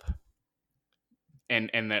give up and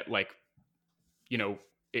that like, you know,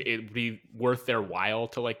 it'd be worth their while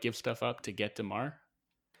to like give stuff up to get DeMar?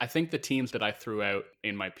 I think the teams that I threw out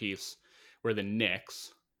in my piece were the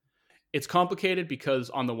Knicks. It's complicated because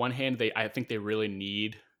on the one hand, I think they really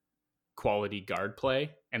need quality guard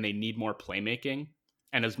play and they need more playmaking.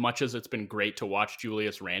 And as much as it's been great to watch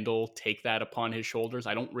Julius Randle take that upon his shoulders,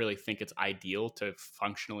 I don't really think it's ideal to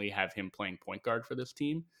functionally have him playing point guard for this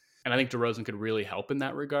team. And I think DeRozan could really help in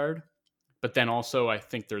that regard. But then also I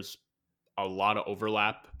think there's a lot of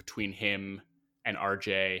overlap between him and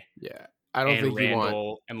RJ. Yeah. I don't think Randle, you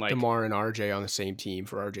want and like DeMar and RJ on the same team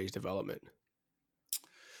for RJ's development.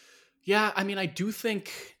 Yeah, I mean, I do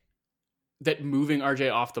think that moving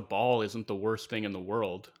RJ off the ball isn't the worst thing in the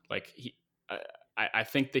world. Like I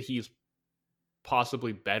think that he's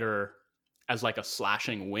possibly better as like a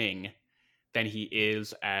slashing wing than he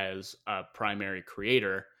is as a primary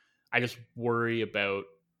creator. I just worry about,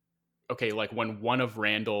 okay, like when one of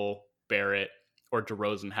Randle, Barrett, or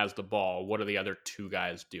DeRozan has the ball, what are the other two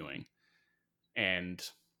guys doing? And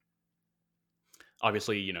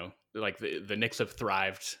obviously, you know, like the Knicks have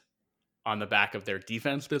thrived on the back of their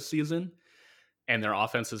defense this season, and their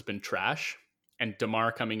offense has been trash. And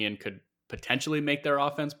DeMar coming in could potentially make their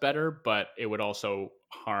offense better, but it would also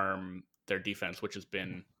harm their defense, which has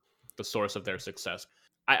been the source of their success.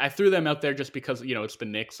 I threw them out there just because, you know, it's the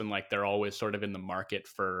Knicks and like they're always sort of in the market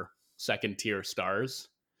for second tier stars.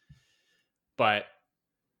 But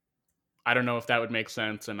I don't know if that would make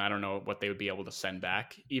sense, and I don't know what they would be able to send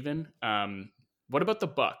back even. What about the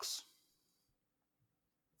Bucks?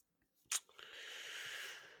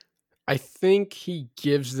 I think he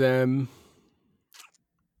gives them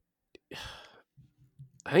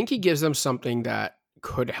something that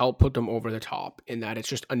could help put them over the top, in that it's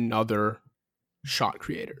just another shot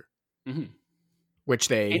creator, which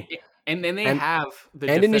they and then they have the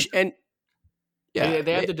they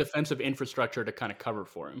have the defensive infrastructure to kind of cover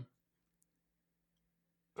for him.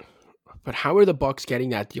 But how are the Bucks getting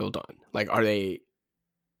that deal done? Like, are they?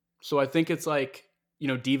 So I think it's like, you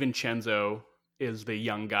know, DiVincenzo is the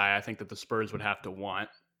young guy I think that the Spurs would have to want.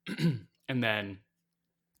 And then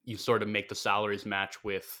you sort of make the salaries match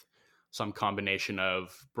with some combination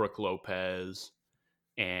of Brook Lopez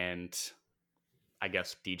and I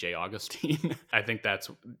guess DJ Augustine. I think that's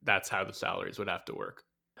how the salaries would have to work.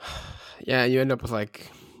 Yeah, you end up with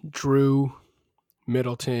like Drew,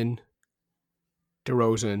 Middleton,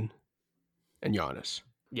 DeRozan, and Giannis.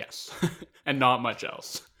 Yes. And not much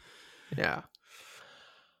else. Yeah.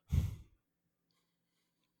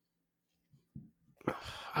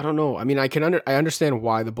 I don't know. I mean, I understand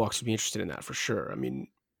why the Bucks would be interested in that for sure. I mean,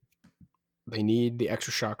 they need the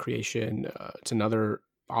extra shot creation. It's another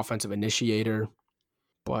offensive initiator.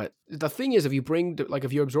 But the thing is, if you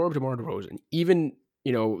absorb DeMar DeRozan, even,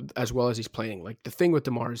 you know, as well as he's playing, like the thing with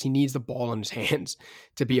DeMar is he needs the ball in his hands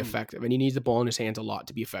to be effective. And he needs the ball in his hands a lot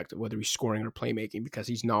to be effective, whether he's scoring or playmaking, because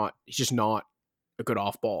he's just not a good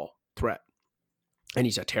off ball threat. And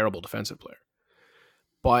he's a terrible defensive player.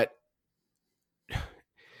 But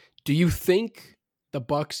do you think the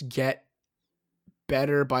Bucks get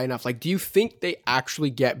better by enough? Like, do you think they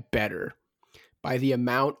actually get better by the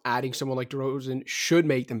amount adding someone like DeRozan should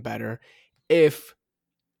make them better if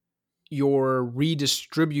you're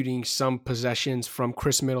redistributing some possessions from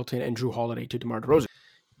Chris Middleton and Drew Holiday to DeMar DeRozan.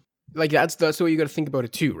 Like that's the way you got to think about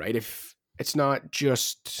it too, right? If it's not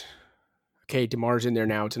just, okay, DeMar's in there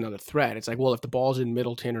now, it's another threat. It's like, well, if the ball's in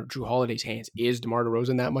Middleton or Drew Holiday's hands, is DeMar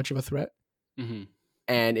DeRozan that much of a threat? Mm-hmm.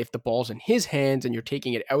 And if the ball's in his hands and you're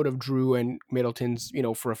taking it out of Drew and Middleton's,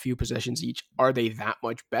 for a few possessions each, are they that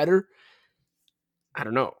much better? I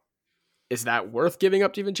don't know. Is that worth giving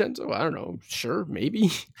up to DiVincenzo? I don't know. Sure, maybe.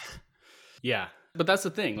 Yeah, but that's the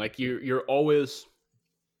thing. Like you're always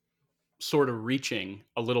sort of reaching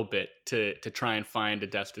a little bit to try and find a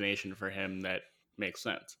destination for him that makes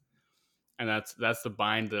sense. And that's the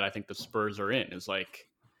bind that I think the Spurs are in, is like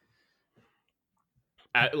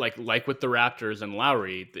with the Raptors and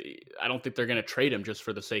Lowry, I don't think they're going to trade him just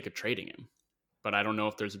for the sake of trading him. But I don't know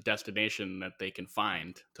if there's a destination that they can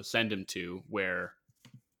find to send him to where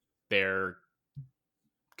they're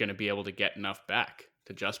going to be able to get enough back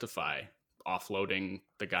to justify offloading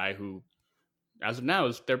the guy who, as of now,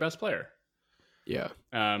 is their best player. Yeah.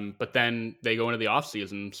 But then they go into the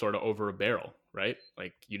offseason sort of over a barrel, right?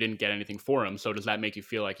 Like, you didn't get anything for him. So does that make you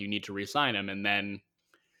feel like you need to re-sign him? And then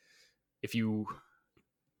if you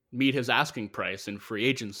meet his asking price in free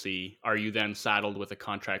agency, are you then saddled with a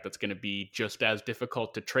contract that's going to be just as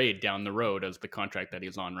difficult to trade down the road as the contract that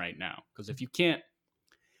he's on right now? Because if you can't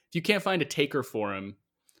find a taker for him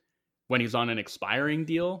when he's on an expiring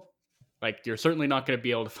deal, like, you're certainly not going to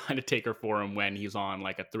be able to find a taker for him when he's on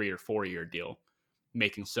like a 3 or 4 year deal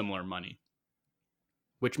making similar money,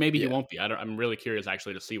 which maybe he won't be. I'm really curious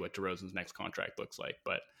actually to see what DeRozan's next contract looks like,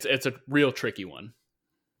 but it's a real tricky one.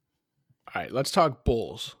 All right, let's talk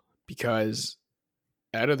Bulls, because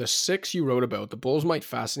out of the 6 you wrote about, the Bulls might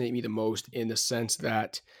fascinate me the most in the sense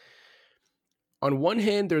that on one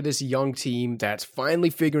hand, they're this young team that's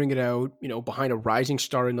finally figuring it out, behind a rising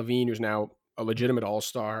star in LaVine, who's now a legitimate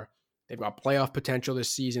all-star. They've got playoff potential this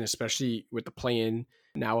season, especially with the play-in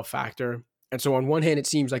now a factor. And so on one hand, it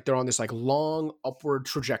seems like they're on this like long upward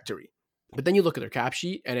trajectory. But then you look at their cap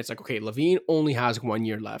sheet and it's like, okay, LaVine only has 1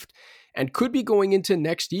 year left and could be going into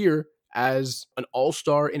next year as an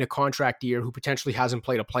all-star in a contract year who potentially hasn't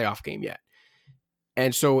played a playoff game yet.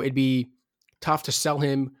 And so it'd be tough to sell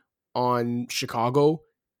him on Chicago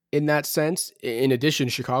in that sense. In addition,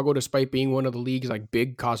 Chicago, despite being one of the league's like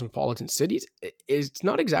big cosmopolitan cities, it's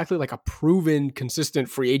not exactly like a proven consistent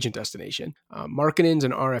free agent destination. Markkanen's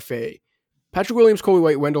an RFA. Patrick Williams, Kobe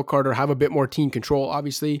White, Wendell Carter have a bit more team control,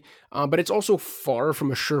 obviously, but it's also far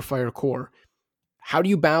from a surefire core. How do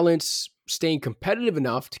you balance staying competitive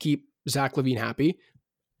enough to keep Zach LaVine happy?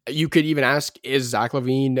 You could even ask, is Zach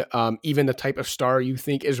LaVine even the type of star you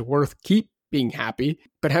think is worth keeping happy?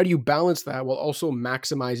 But how do you balance that while also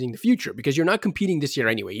maximizing the future? Because you're not competing this year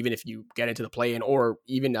anyway, even if you get into the play-in or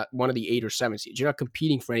even at one of the 8 or 7 seeds. You're not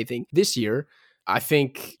competing for anything this year. I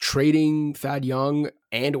think trading Thad Young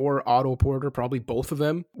and or Otto Porter, probably both of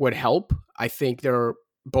them, would help. I think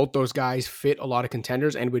both those guys fit a lot of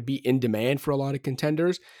contenders and would be in demand for a lot of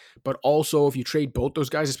contenders. But also, if you trade both those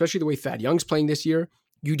guys, especially the way Thad Young's playing this year,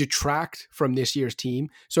 you detract from this year's team.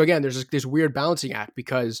 So again, there's this weird balancing act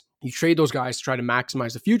because you trade those guys to try to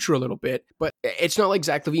maximize the future a little bit, but it's not like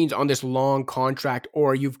Zach LaVine's on this long contract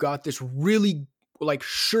or you've got this really like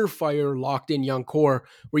surefire locked in young core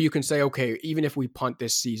where you can say, okay, even if we punt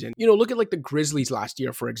this season, look at like the Grizzlies last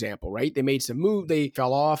year, for example, right? They made some move. They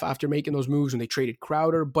fell off after making those moves and they traded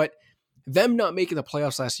Crowder, but them not making the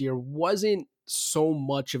playoffs last year wasn't so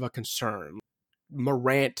much of a concern.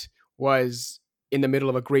 Morant was in the middle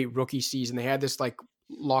of a great rookie season. They had this like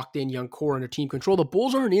locked in young core under team control. The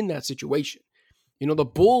Bulls aren't in that situation. The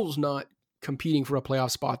Bulls not competing for a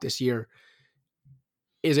playoff spot this year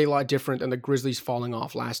is a lot different than the Grizzlies falling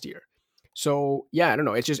off last year. So yeah, I don't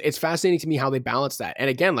know. It's fascinating to me how they balance that. And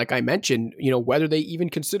again, like I mentioned, whether they even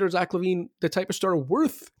consider Zach LaVine the type of star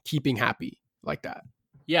worth keeping happy like that.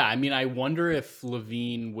 Yeah. I mean, I wonder if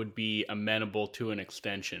LaVine would be amenable to an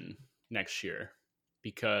extension next year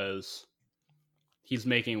because he's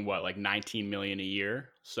making like $19 million a year.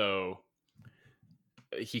 So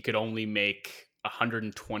he could only make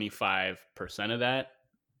 125% of that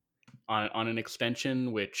on an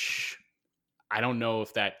extension, which I don't know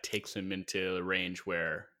if that takes him into the range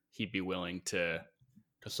where he'd be willing to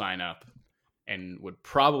sign up, and would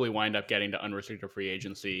probably wind up getting to unrestricted free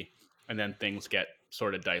agency, and then things get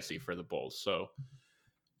sort of dicey for the Bulls. So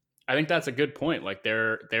I think that's a good point. Like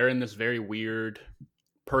they're in this very weird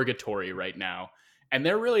purgatory right now, and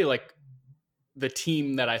they're really like the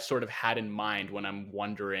team that I sort of had in mind when I'm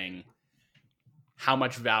wondering how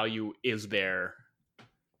much value is there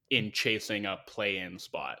in chasing a play-in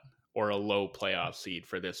spot or a low playoff seed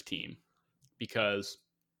for this team, because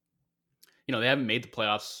they haven't made the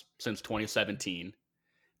playoffs since 2017.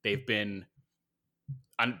 They've been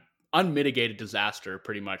unmitigated disaster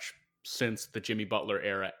pretty much since the Jimmy Butler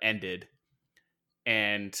era ended.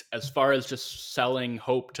 And as far as just selling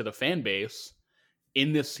hope to the fan base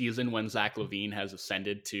in this season, when Zach LaVine has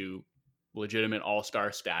ascended to legitimate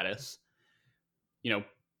all-star status,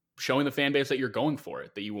 showing the fan base that you're going for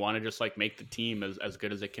it, that you want to just like make the team as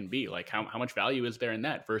good as it can be. Like how much value is there in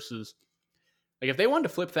that versus like if they wanted to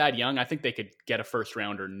flip Thad Young, I think they could get a first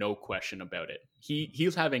rounder, no question about it.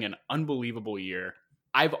 He's having an unbelievable year.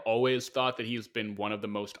 I've always thought that he's been one of the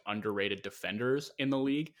most underrated defenders in the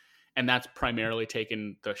league, and that's primarily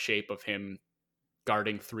taken the shape of him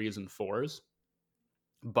guarding 3s and 4s.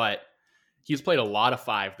 But he's played a lot of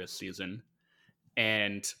 5 this season,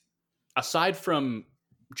 and aside from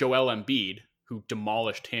Joel Embiid, who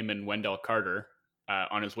demolished him and Wendell Carter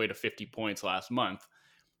on his way to 50 points last month,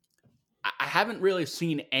 I haven't really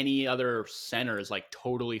seen any other centers like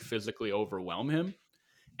totally physically overwhelm him.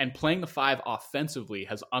 And playing the 5 offensively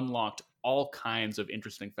has unlocked all kinds of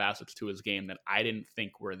interesting facets to his game that I didn't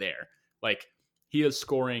think were there. Like, he is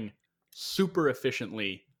scoring super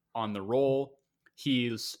efficiently on the roll.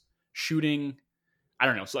 He's shooting,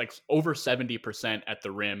 it's like over 70% at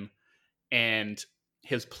the rim. And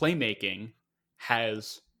his playmaking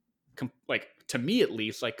has, to me at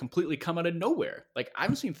least, like completely come out of nowhere. Like, I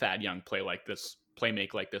haven't seen Thad Young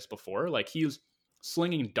playmake like this before. Like, he's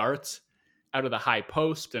slinging darts out of the high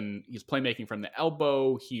post, and he's playmaking from the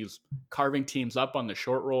elbow. He's carving teams up on the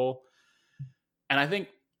short roll. And I think,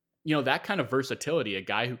 that kind of versatility, a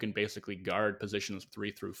guy who can basically guard positions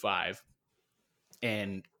 3 through 5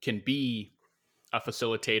 and can be a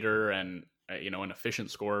facilitator and, an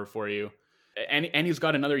efficient scorer for you. And he's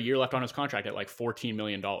got another year left on his contract at like $14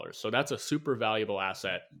 million. So that's a super valuable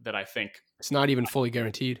asset that I think... It's not even fully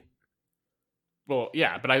guaranteed. Well,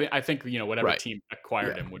 yeah, but I think, whatever team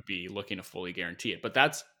acquired him would be looking to fully guarantee it. But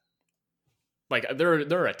that's like, there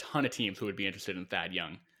are a ton of teams who would be interested in Thad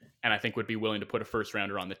Young, and I think would be willing to put a first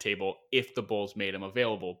rounder on the table if the Bulls made him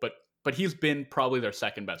available. But he's been probably their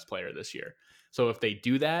second best player this year. So if they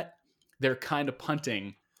do that, they're kind of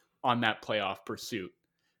punting on that playoff pursuit.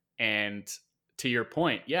 And to your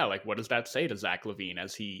point, yeah, like what does that say to Zach LaVine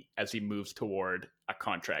as he moves toward a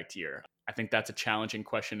contract year? I think that's a challenging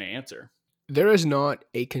question to answer. There is not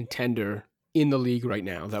a contender in the league right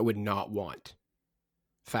now that would not want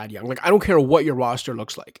Thad Young. Like, I don't care what your roster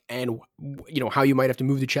looks like and, how you might have to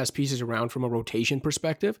move the chess pieces around from a rotation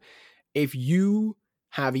perspective. If you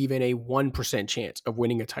have even a 1% chance of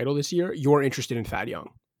winning a title this year, you're interested in Thad Young.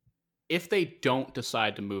 If they don't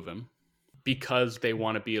decide to move him because they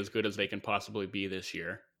want to be as good as they can possibly be this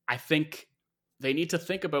year, I think they need to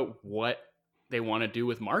think about what they want to do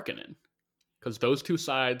with Markkanen, because those two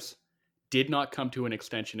sides did not come to an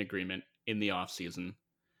extension agreement in the offseason.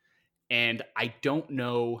 And I don't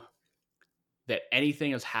know that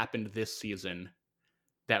anything has happened this season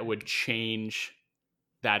that would change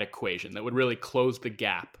that equation, that would really close the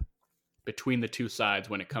gap between the two sides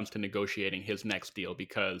when it comes to negotiating his next deal,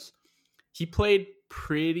 because he played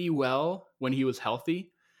pretty well when he was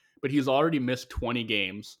healthy, but he's already missed 20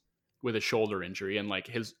 games with a shoulder injury. And like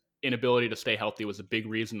his inability to stay healthy was a big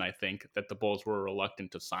reason, I think, that the Bulls were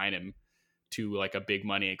reluctant to sign him to like a big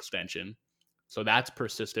money extension. So that's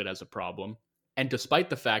persisted as a problem. And despite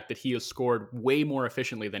the fact that he has scored way more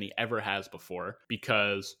efficiently than he ever has before,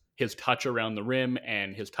 because his touch around the rim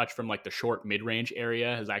and his touch from like the short mid-range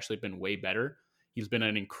area has actually been way better. He's been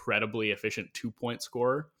an incredibly efficient 2-point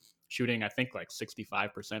scorer, shooting, I think, like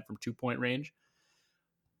 65% from 2-point range.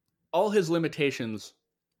 All his limitations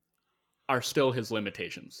are still his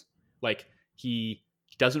limitations. Like, he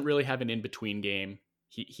doesn't really have an in-between game.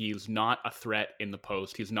 He's not a threat in the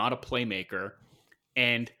post. He's not a playmaker.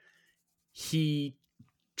 And he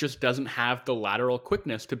just doesn't have the lateral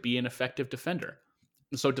quickness to be an effective defender.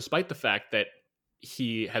 And so despite the fact that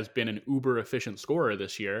he has been an uber efficient scorer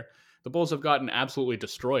this year, the Bulls have gotten absolutely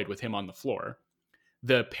destroyed with him on the floor.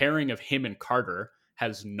 The pairing of him and Carter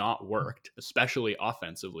has not worked, especially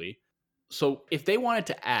offensively. So if they wanted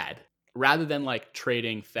to add, rather than like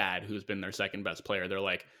trading Thad, who's been their second best player, they're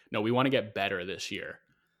like, no, we want to get better this year.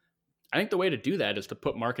 I think the way to do that is to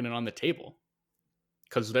put Markkanen on the table,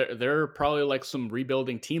 because there are probably like some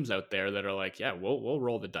rebuilding teams out there that are like, yeah, we'll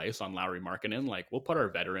roll the dice on Lauri Markkanen. Like, we'll put our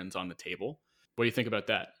veterans on the table. What do you think about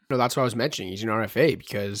that? No, that's what I was mentioning. He's an RFA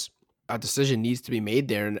because a decision needs to be made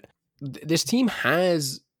there. And this team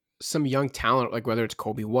has some young talent, like whether it's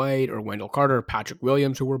Kobe White or Wendell Carter, Patrick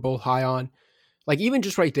Williams, who we're both high on. Like, even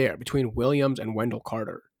just right there between Williams and Wendell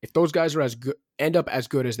Carter, if those guys are as good, end up as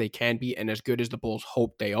good as they can be and as good as the Bulls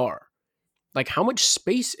hope they are, like how much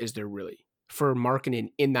space is there really for Markkanen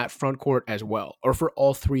in that front court as well, or for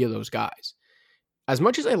all three of those guys? As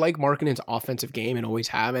much as I like Markkanen's offensive game and always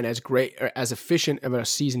have, and as great or as efficient of a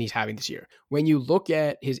season he's having this year, when you look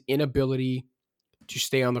at his inability to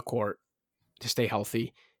stay on the court, to stay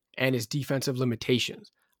healthy, and his defensive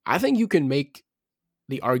limitations, I think you can make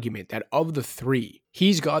the argument that of the three,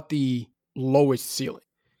 he's got the lowest ceiling.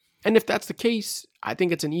 And if that's the case, I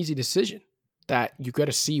think it's an easy decision that you got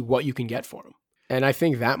to see what you can get for him. And I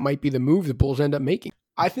think that might be the move the Bulls end up making.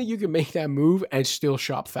 I think you can make that move and still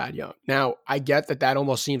shop Thad Young. Now, I get that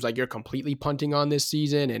almost seems like you're completely punting on this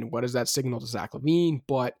season, and what does that signal to Zach LaVine?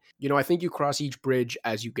 But, I think you cross each bridge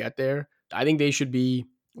as you get there. I think they should be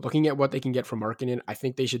looking at what they can get from Markkanen. I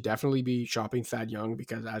think they should definitely be shopping Thad Young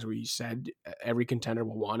because, as we said, every contender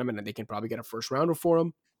will want him, and they can probably get a first rounder for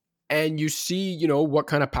him. And you see, what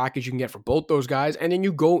kind of package you can get for both those guys. And then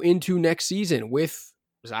you go into next season with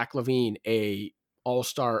Zach LaVine, a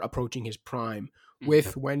all-star approaching his prime,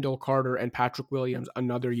 with Wendell Carter and Patrick Williams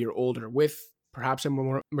another year older, with perhaps a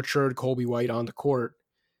more matured Kobe White on the court,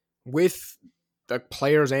 with the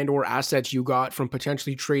players and or assets you got from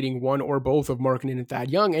potentially trading one or both of Markkanen and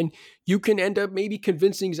Thad Young. And you can end up maybe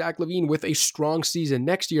convincing Zach LaVine with a strong season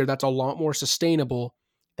next year that's a lot more sustainable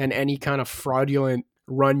than any kind of fraudulent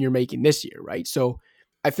run you're making this year, right? So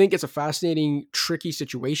I think it's a fascinating, tricky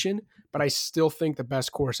situation, but I still think the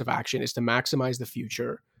best course of action is to maximize the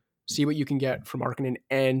future, see what you can get from Markkanen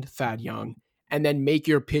and Thad Young, and then make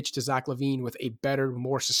your pitch to Zach LaVine with a better,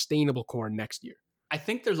 more sustainable core next year. I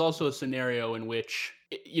think there's also a scenario in which,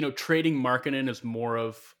 trading Markkanen is more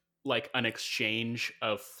of like an exchange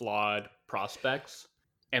of flawed prospects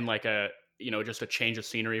and like just a change of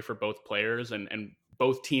scenery for both players, and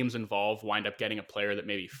both teams involved wind up getting a player that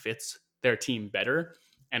maybe fits their team better.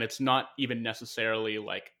 And it's not even necessarily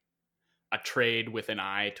like a trade with an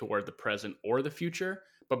eye toward the present or the future,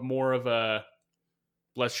 but more of a,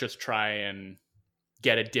 let's just try and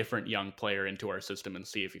get a different young player into our system and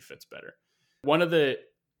see if he fits better. One of the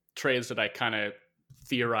trades that I kind of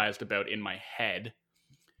theorized about in my head,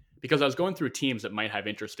 because I was going through teams that might have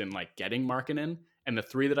interest in like getting Markkanen, and the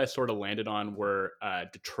three that I sort of landed on were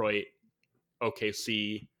Detroit,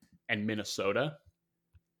 OKC, and Minnesota,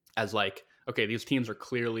 as like, okay, these teams are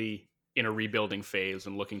clearly in a rebuilding phase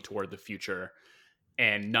and looking toward the future,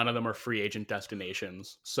 and none of them are free agent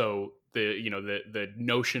destinations. So the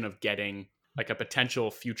notion of getting like a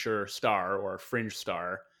potential future star or a fringe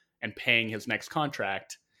star and paying his next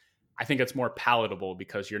contract, I think it's more palatable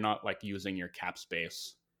because you're not like using your cap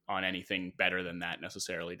space on anything better than that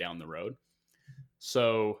necessarily down the road.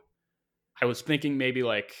 So I was thinking maybe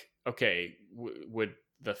like, okay, would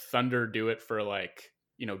the Thunder do it for like,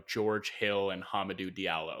 George Hill and Hamidou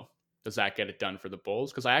Diallo? Does that get it done for the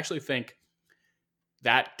Bulls? Because I actually think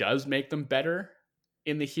that does make them better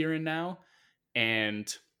in the here and now.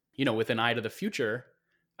 And, with an eye to the future,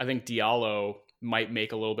 I think Diallo might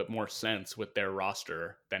make a little bit more sense with their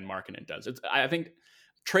roster than Markkanen does. I think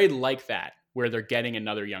trade like that, where they're getting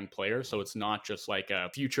another young player. So it's not just like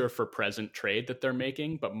a future for present trade that they're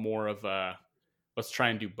making, but more of a, let's try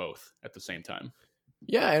and do both at the same time.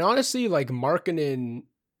 Yeah. And honestly, like Markkanen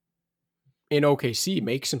in OKC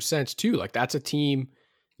makes some sense too. Like that's a team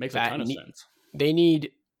makes a ton of sense. They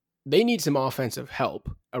need some offensive help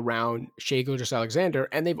around Shai Gilgeous-Alexander,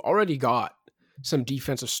 and they've already got some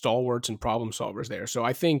defensive stalwarts and problem solvers there. So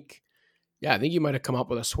I think you might have come up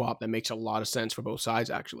with a swap that makes a lot of sense for both sides,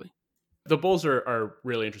 actually. The Bulls are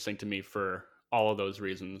really interesting to me for all of those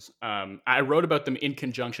reasons. I wrote about them in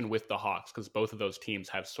conjunction with the Hawks because both of those teams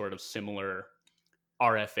have sort of similar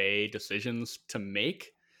RFA decisions to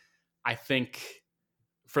make. I think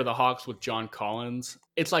for the Hawks with John Collins,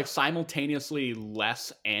 it's like simultaneously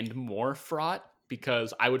less and more fraught,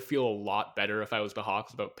 because I would feel a lot better if I was the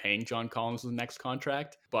Hawks about paying John Collins' next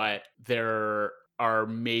contract. But there are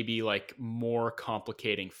maybe like more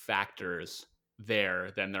complicating factors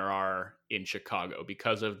there than there are in Chicago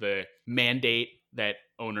because of the mandate that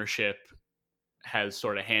ownership has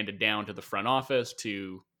sort of handed down to the front office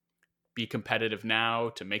to be competitive now,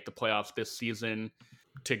 to make the playoffs this season,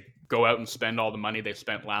 to go out and spend all the money they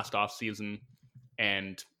spent last offseason.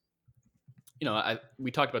 And,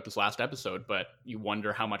 we talked about this last episode, but you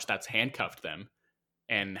wonder how much that's handcuffed them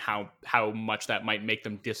and how much that might make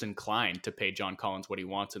them disinclined to pay John Collins what he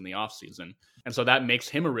wants in the offseason. And so that makes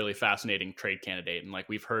him a really fascinating trade candidate. And like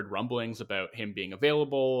we've heard rumblings about him being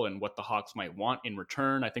available and what the Hawks might want in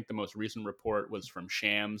return. I think the most recent report was from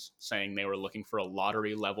Shams saying they were looking for a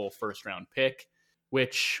lottery level first round pick,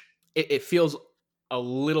 which it feels a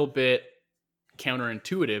little bit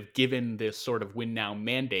counterintuitive given this sort of win now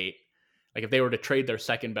mandate. Like if they were to trade their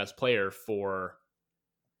second best player for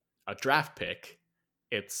a draft pick,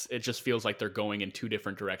 it just feels like they're going in two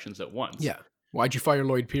different directions at once. Yeah. Why'd you fire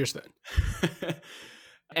Lloyd Pierce then?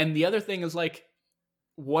 And the other thing is like,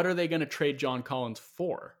 what are they going to trade John Collins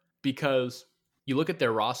for? Because you look at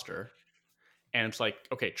their roster and it's like,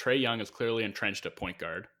 okay, Trae Young is clearly entrenched at point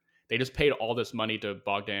guard. They just paid all this money to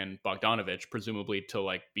Bogdan Bogdanovic, presumably to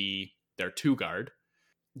like be their two guard.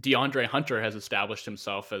 DeAndre Hunter has established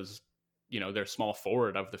himself as, their small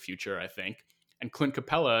forward of the future, I think. And Clint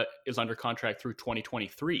Capella is under contract through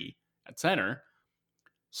 2023 at center.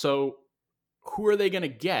 So who are they going to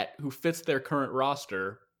get who fits their current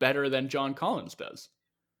roster better than John Collins does?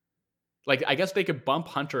 Like, I guess they could bump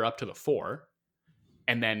Hunter up to the 4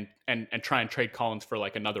 and then and try and trade Collins for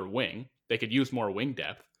like another wing. They could use more wing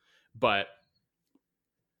depth, but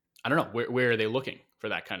I don't know. Where are they looking for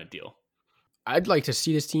that kind of deal? I'd like to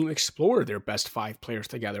see this team explore their best 5 players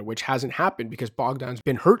together, which hasn't happened because Bogdan's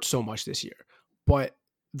been hurt so much this year. But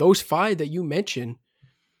those 5 that you mentioned,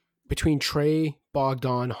 between Trae,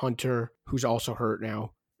 Bogdan, Hunter, who's also hurt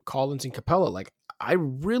now, Collins, and Capella, like I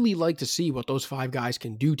really like to see what those 5 guys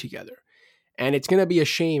can do together. And it's going to be a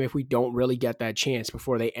shame if we don't really get that chance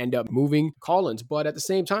before they end up moving Collins. But at the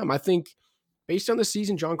same time, I think based on the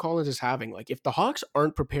season John Collins is having, like if the Hawks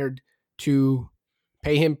aren't prepared to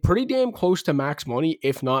pay him pretty damn close to max money,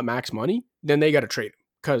 if not max money, then they got to trade him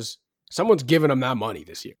because someone's giving him that money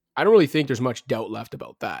this year. I don't really think there's much doubt left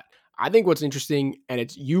about that. I think what's interesting,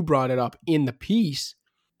 and you brought it up in the piece,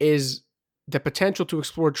 is the potential to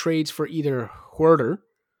explore trades for either Huerter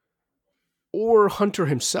or Hunter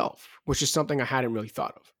himself, which is something I hadn't really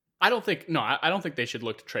thought of. I don't think they should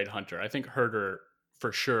look to trade Hunter. I think Huerter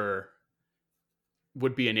for sure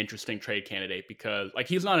would be an interesting trade candidate because like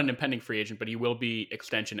he's not an impending free agent, but he will be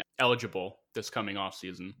extension eligible this coming off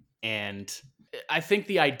season. And I think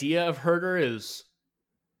the idea of Huerter is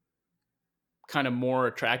kind of more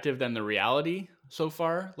attractive than the reality so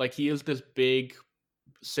far. Like he is this big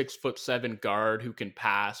 6'7" guard who can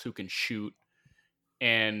pass, who can shoot.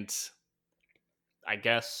 And I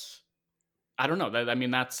guess, I don't know.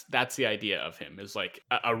 That's the idea of him is like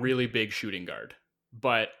a really big shooting guard.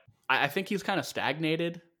 But I think he's kind of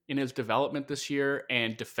stagnated in his development this year,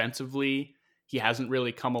 and defensively, he hasn't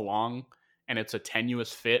really come along, and it's a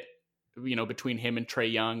tenuous fit, between him and Trae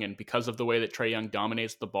Young, and because of the way that Trae Young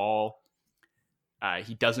dominates the ball,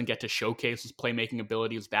 he doesn't get to showcase his playmaking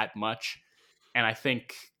abilities that much, and I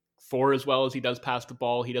think for as well as he does pass the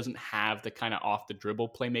ball, he doesn't have the kind of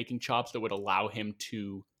off-the-dribble playmaking chops that would allow him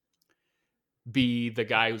to be the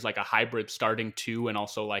guy who's like a hybrid starting 2 and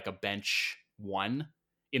also like a bench 1.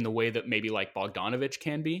 In the way that maybe like Bogdanovic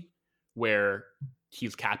can be, where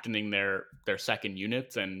he's captaining their second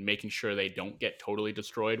units and making sure they don't get totally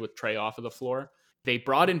destroyed with Trae off of the floor. They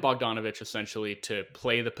brought in Bogdanovic essentially to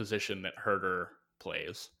play the position that Huerter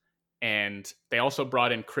plays. And they also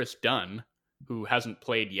brought in Chris Dunn, who hasn't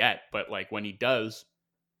played yet, but like when he does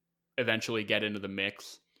eventually get into the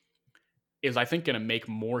mix, is I think going to make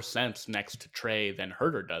more sense next to Trae than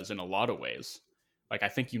Huerter does in a lot of ways. Like, I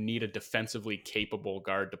think you need a defensively capable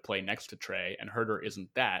guard to play next to Trae, and Huerter isn't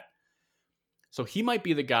that. So he might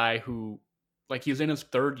be the guy who, like, he's in his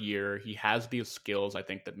 3rd year. He has these skills, I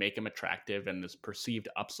think, that make him attractive and this perceived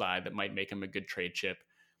upside that might make him a good trade chip.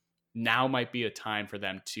 Now might be a time for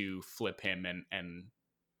them to flip him and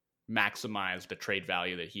maximize the trade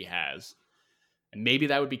value that he has. And maybe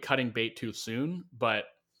that would be cutting bait too soon, but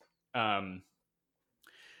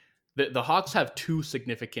the Hawks have 2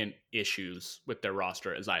 significant issues with their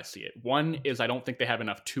roster as I see it. One is I don't think they have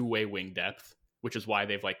enough two-way wing depth, which is why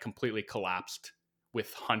they've like completely collapsed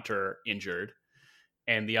with Hunter injured.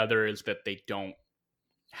 And the other is that they don't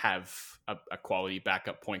have a quality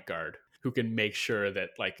backup point guard who can make sure that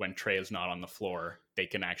like when Trae is not on the floor, they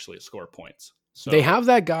can actually score points. So they have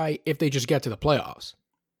that guy if they just get to the playoffs.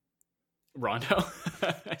 Rondo?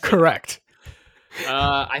 Correct.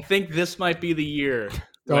 I think this might be the year.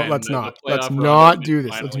 No, let's not. Let's not do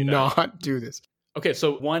this. Let's not do this. Okay,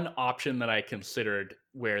 so one option that I considered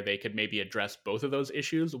where they could maybe address both of those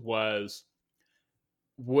issues was,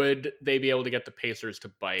 would they be able to get the Pacers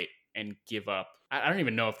to bite and give up? I don't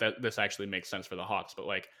even know if this actually makes sense for the Hawks, but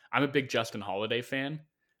like I'm a big Justin Holiday fan.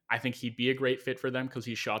 I think he'd be a great fit for them because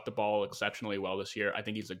he shot the ball exceptionally well this year. I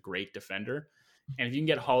think he's a great defender. And if you can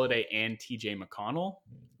get Holiday and TJ McConnell,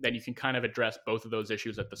 then you can kind of address both of those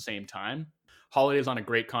issues at the same time. Holiday's on a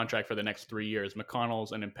great contract for the next 3 years.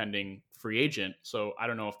 McConnell's an impending free agent, so I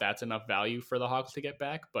don't know if that's enough value for the Hawks to get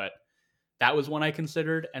back, but that was one I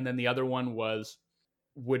considered. And then the other one was,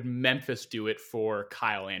 would Memphis do it for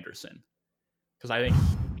Kyle Anderson? because I think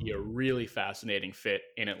he'd be a really fascinating fit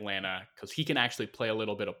in Atlanta because he can actually play a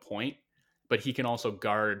little bit of point, but he can also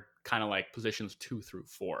guard kind of like positions 2 through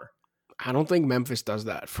 4. I don't think Memphis does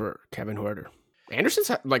that for Kevin Huerter.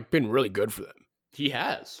 Anderson's been really good for them. He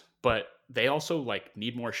has, but they also like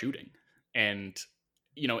need more shooting. And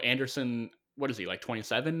Anderson, what is he, like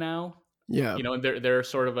 27 now? Yeah. And they're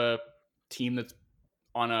sort of a team that's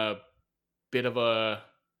on a bit of a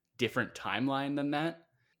different timeline than that,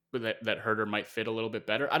 but that Herder might fit a little bit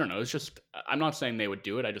better. I don't know. It's just, I'm not saying they would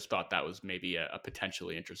do it. I just thought that was maybe a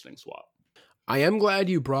potentially interesting swap. I am glad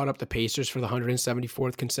you brought up the Pacers for the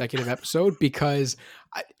 174th consecutive episode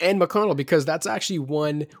and McConnell, because that's actually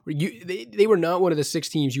one where they were not one of the 6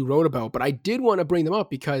 teams you wrote about, but I did want to bring them up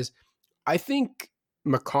because I think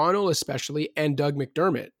McConnell especially and Doug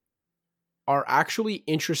McDermott are actually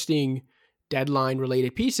interesting deadline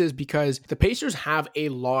related pieces because the Pacers have a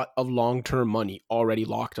lot of long-term money already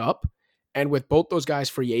locked up. And with both those guys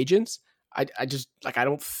free agents, I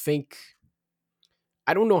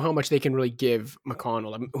don't know how much they can really give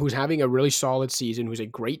McConnell, who's having a really solid season, who's a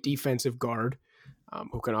great defensive guard,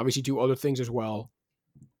 who can obviously do other things as well.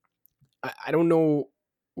 I don't know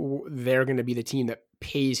they're going to be the team that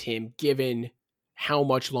pays him given how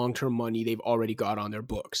much long-term money they've already got on their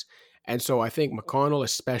books. And so I think McConnell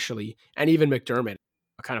especially, and even McDermott,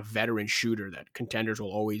 a kind of veteran shooter that contenders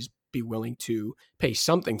will always be willing to pay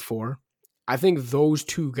something for. I think those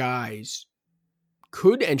 2 guys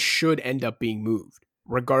could and should end up being moved,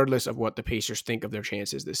 regardless of what the Pacers think of their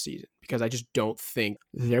chances this season, because I just don't think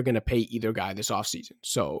they're going to pay either guy this offseason.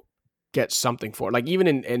 So get something for it. Like even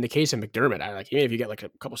in the case of McDermott, even if you get like a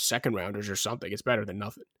couple second rounders or something, it's better than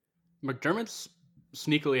nothing. McDermott's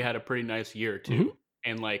sneakily had a pretty nice year too. Mm-hmm.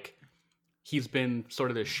 And like, he's been sort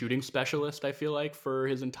of the shooting specialist, I feel like, for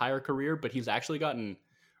his entire career, but he's actually gotten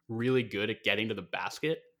really good at getting to the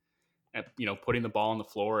basket and, putting the ball on the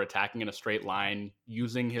floor, attacking in a straight line,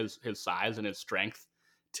 using his size and his strength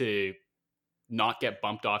to not get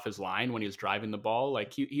bumped off his line when he's driving the ball.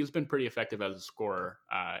 Like he's been pretty effective as a scorer,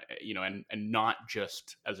 and not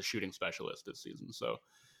just as a shooting specialist this season. So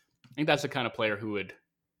I think that's the kind of player who would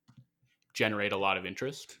generate a lot of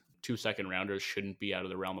interest. 2 second rounders shouldn't be out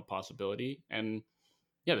of the realm of possibility. And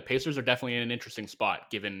yeah, the Pacers are definitely in an interesting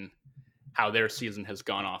spot given how their season has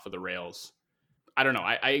gone off of the rails. I don't know.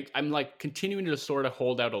 I'm like continuing to sort of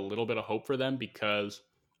hold out a little bit of hope for them because,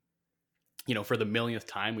 for the millionth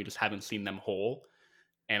time, we just haven't seen them whole.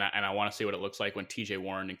 And I want to see what it looks like when TJ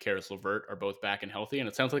Warren and Karis LeVert are both back and healthy. And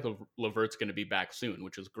it sounds like LeVert's going to be back soon,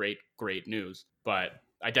 which is great news. But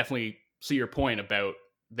I definitely see your point about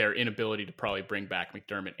their inability to probably bring back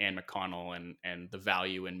McDermott and McConnell and the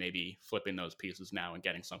value in maybe flipping those pieces now and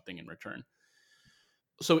getting something in return.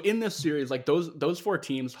 So in this series, like those 4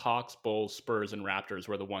 teams, Hawks, Bulls, Spurs, and Raptors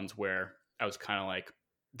were the ones where I was kind of like,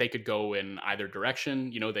 they could go in either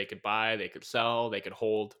direction. They could buy, they could sell, they could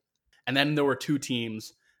hold. And then there were 2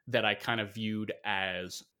 teams that I kind of viewed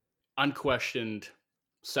as unquestioned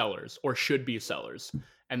sellers or should be sellers.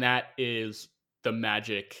 And that is the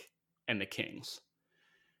Magic and the Kings.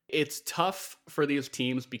 It's tough for these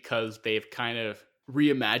teams because they've kind of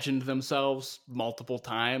reimagined themselves multiple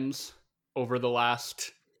times over the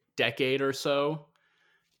last decade or so.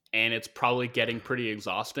 And it's probably getting pretty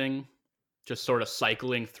exhausting, just sort of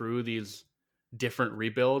cycling through these different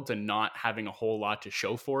rebuilds and not having a whole lot to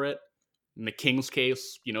show for it. In the Kings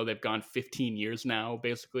case, they've gone 15 years now,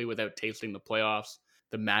 basically, without tasting the playoffs.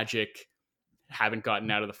 The Magic haven't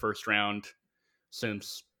gotten out of the first round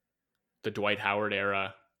since the Dwight Howard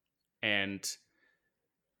era. And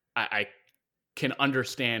I can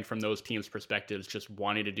understand from those teams' perspectives just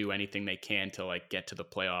wanting to do anything they can to like get to the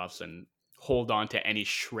playoffs and hold on to any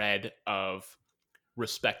shred of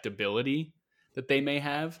respectability that they may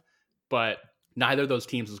have. But neither of those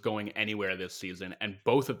teams is going anywhere this season. And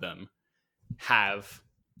both of them have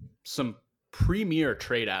some premier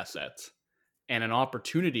trade assets and an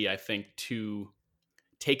opportunity, I think, to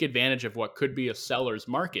take advantage of what could be a seller's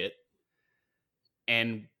market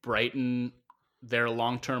and brighten their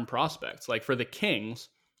long-term prospects. Like for the Kings,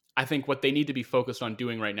 I think what they need to be focused on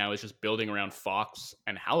doing right now is just building around Fox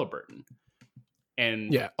and Halliburton.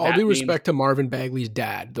 And yeah, all due respect to Marvin Bagley's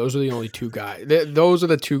dad, those are the only 2 guys. Those are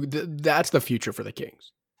the 2. That's the future for the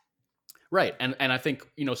Kings. Right. And I think,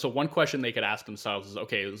 so one question they could ask themselves is,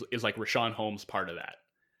 okay, is like Richaun Holmes part of that?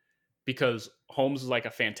 Because Holmes is like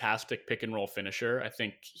a fantastic pick and roll finisher. I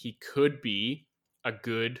think he could be a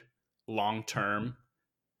good long-term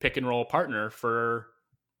pick and roll partner for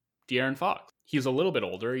De'Aaron Fox. He's a little bit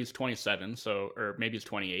older. He's 27, or maybe he's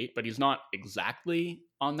 28, but he's not exactly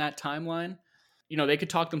on that timeline. They could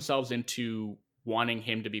talk themselves into wanting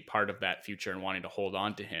him to be part of that future and wanting to hold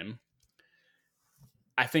on to him.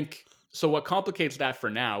 I think so. What complicates that for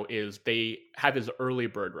now is they have his early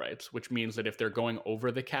bird rights, which means that if they're going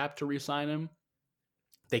over the cap to re-sign him,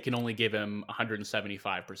 they can only give him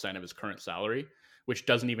 175% of his current salary, which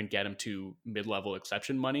doesn't even get him to mid-level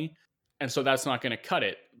exception money. And so that's not going to cut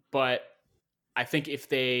it. But I think if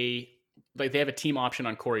they have a team option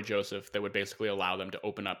on Corey Joseph that would basically allow them to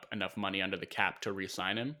open up enough money under the cap to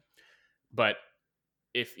re-sign him. But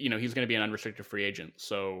if, he's going to be an unrestricted free agent.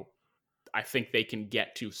 So I think they can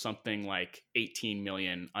get to something like 18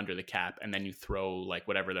 million under the cap. And then you throw like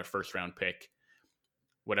whatever their first round pick,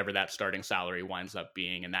 whatever that starting salary winds up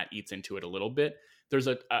being, and that eats into it a little bit. There's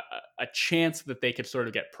a chance that they could sort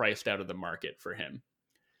of get priced out of the market for him,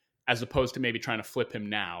 as opposed to maybe trying to flip him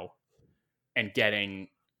now and getting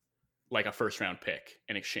like a first round pick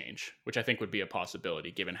in exchange, which I think would be a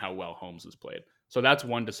possibility given how well Holmes has played. So that's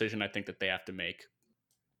one decision I think that they have to make.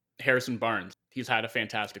 Harrison Barnes, he's had a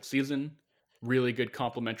fantastic season, really good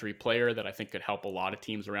complementary player that I think could help a lot of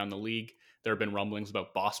teams around the league. There have been rumblings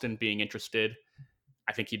about Boston being interested.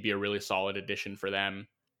 I think he'd be a really solid addition for them.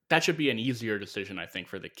 That should be an easier decision, I think,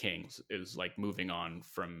 for the Kings, is like moving on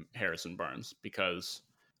from Harrison Barnes, because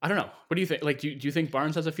I don't know. What do you think? Like, do you think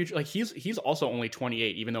Barnes has a future? Like, he's also only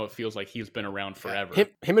 28, even though it feels like he's been around forever.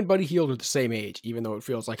 Him and Buddy Hield are the same age, even though it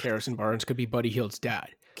feels like Harrison Barnes could be Buddy Hield's dad.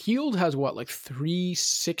 Hield has like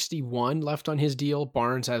 361 left on his deal.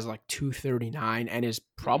 Barnes has like 239 and is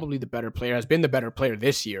probably the better player, has been the better player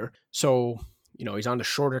this year. So, he's on the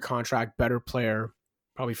shorter contract, better player,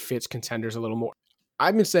 probably fits contenders a little more.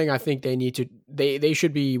 I've been saying I think they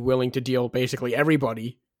should be willing to deal basically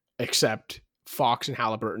everybody except Fox and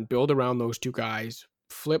Halliburton, build around those two guys,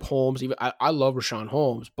 flip Holmes. Even I love Richaun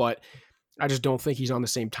Holmes, but I just don't think he's on the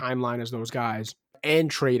same timeline as those guys, and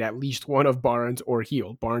trade at least one of Barnes or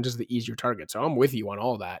Hield. Barnes is the easier target. So I'm with you on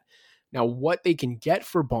all that. Now, what they can get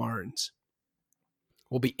for Barnes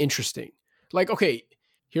will be interesting. Like, okay,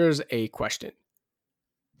 here's a question.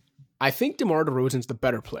 I think DeMar DeRozan's the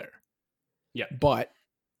better player. Yeah. But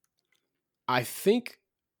I think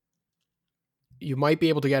you might be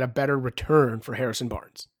able to get a better return for Harrison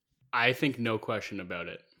Barnes. I think no question about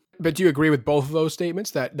it. But do you agree with both of those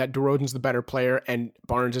statements, that DeRozan's the better player and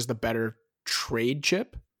Barnes is the better trade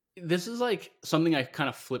chip? This is like something I kind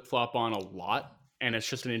of flip-flop on a lot, and it's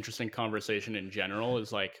just an interesting conversation in general,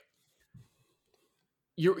 is like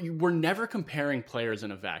we're never comparing players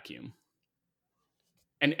in a vacuum.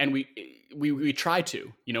 And we try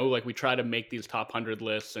to, like we try to make these top 100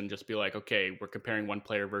 lists and just be like, okay, we're comparing one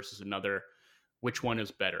player versus another. Which one is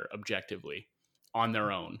better objectively on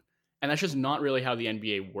their own? And that's just not really how the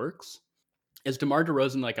NBA works. Is DeMar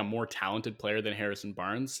DeRozan like a more talented player than Harrison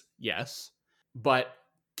Barnes? Yes. But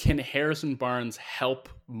can Harrison Barnes help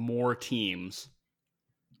more teams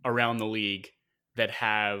around the league that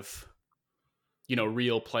have,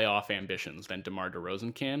 real playoff ambitions than DeMar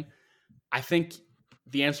DeRozan can? I think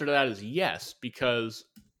the answer to that is yes, because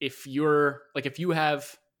if you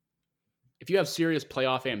have serious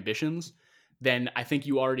playoff ambitions, then I think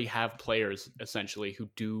you already have players essentially who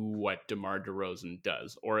do what DeMar DeRozan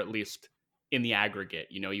does, or at least in the aggregate.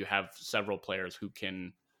 You have several players who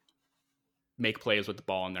can make plays with the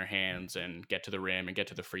ball in their hands and get to the rim and get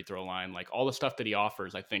to the free throw line. Like, all the stuff that he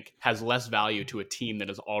offers, I think, has less value to a team that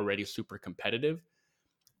is already super competitive.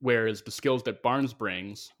 Whereas the skills that Barnes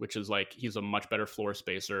brings, which is like, he's a much better floor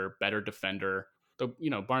spacer, better defender. Though,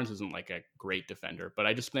 Barnes isn't like a great defender, but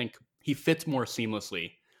I just think he fits more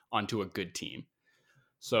seamlessly onto a good team.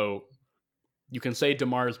 So you can say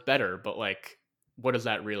DeMar is better, but like, what does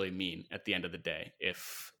that really mean at the end of the day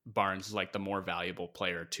if Barnes is like the more valuable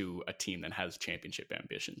player to a team that has championship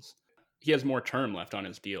ambitions? He has more term left on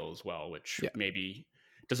his deal as well, which maybe,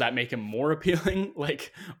 does that make him more appealing,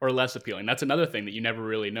 or less appealing? That's another thing that you never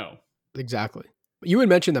really know. Exactly. You had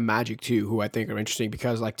mentioned the Magic too, who I think are interesting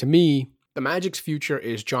because, like, to me, the Magic's future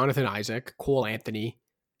is Jonathan Isaac, Cole Anthony,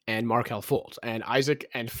 and Markelle Fultz. And Isaac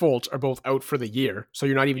and Fultz are both out for the year, so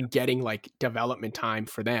you're not even getting like development time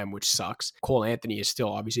for them, which sucks. Cole Anthony is still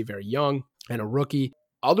obviously very young and a rookie.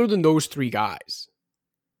 Other than those three guys,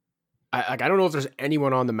 I don't know if there's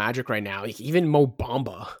anyone on the Magic right now, like even Mo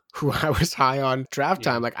Bamba, who I was high on draft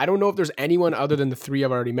time. Like, I don't know if there's anyone other than the three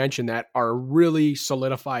I've already mentioned that are really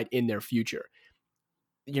solidified in their future.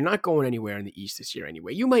 You're not going anywhere in the East this year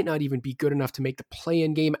anyway. You might not even be good enough to make the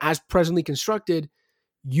play-in game as presently constructed.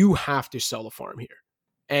 You have to sell the farm here,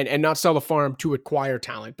 and not sell the farm to acquire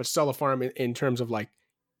talent, but sell the farm in terms of like,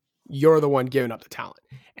 you're the one giving up the talent,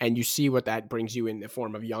 and you see what that brings you in the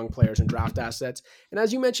form of young players and draft assets. And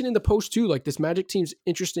as you mentioned in the post too, like, this Magic team's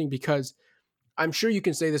interesting because I'm sure you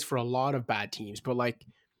can say this for a lot of bad teams, but like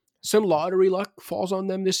some lottery luck falls on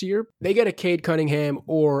them this year. They get a Cade Cunningham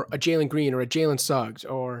or a Jalen Green or a Jalen Suggs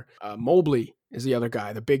or Mobley is the other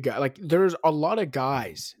guy, the big guy. Like there's a lot of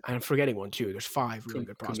guys. I'm forgetting one too. There's 5 really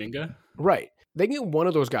good prospects. Kuminga? Right. They get one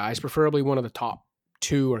of those guys, preferably one of the top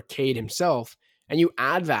 2 or Cade himself, and you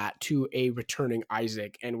add that to a returning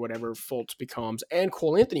Isaac and whatever Fultz becomes and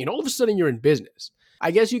Cole Anthony, and all of a sudden you're in business.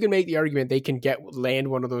 I guess you can make the argument they can land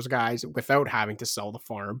one of those guys without having to sell the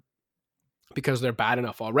farm because they're bad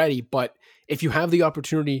enough already. But if you have the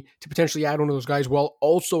opportunity to potentially add one of those guys while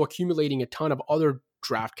also accumulating a ton of other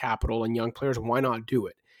draft capital and young players, why not do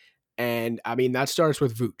it? And I mean, that starts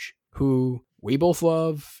with Vooch, who we both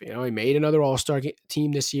love. You know, he made another All-Star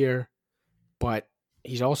team this year, but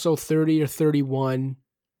he's also 30 or 31.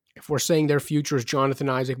 If we're saying their future is Jonathan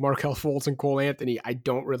Isaac, Markelle Fultz, and Cole Anthony, I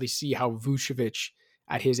don't really see how Vucevic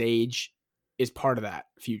at his age is part of that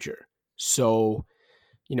future. So,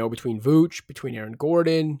 you know, between Vooch, between Aaron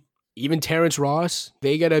Gordon, even Terrence Ross,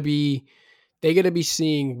 they gotta be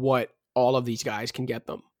seeing what all of these guys can get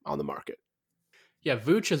them on the market. Yeah,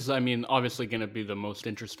 Vooch is, I mean, obviously going to be the most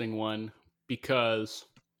interesting one because,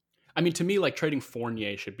 I mean, to me, like trading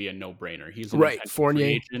Fournier should be a no-brainer. He's an Fournier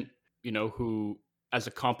agent, you know, who as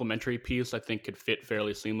a complementary piece, I think could fit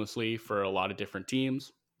fairly seamlessly for a lot of different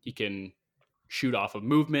teams. He can shoot off of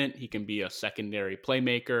movement. He can be a secondary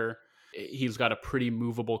playmaker. He's got a pretty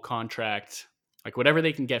movable contract. Like whatever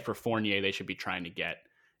they can get for Fournier, they should be trying to get.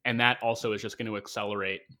 And that also is just going to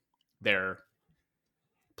accelerate their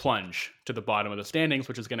plunge to the bottom of the standings,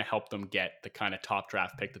 which is going to help them get the kind of top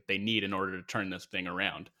draft pick that they need in order to turn this thing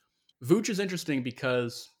around. Vooch is interesting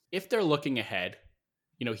because if they're looking ahead,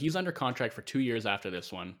 you know, he's under contract for 2 years after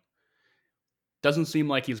this one. Doesn't seem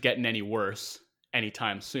like he's getting any worse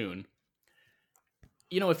anytime soon.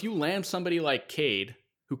 You know, if you land somebody like Cade,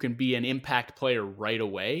 who can be an impact player right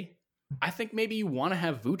away, I think maybe you want to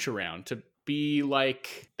have Vooch around to be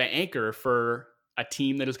like the anchor for a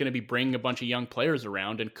team that is going to be bringing a bunch of young players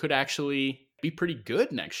around and could actually be pretty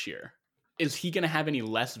good next year. Is he going to have any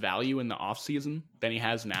less value in the offseason than he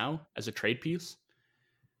has now as a trade piece?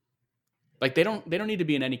 Like they don't need to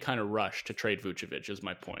be in any kind of rush to trade Vucevic is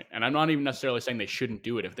my point. And I'm not even necessarily saying they shouldn't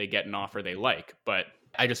do it if they get an offer they like, but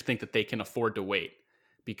I just think that they can afford to wait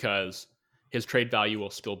because his trade value will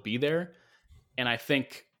still be there. And I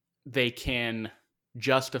think they can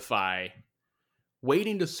justify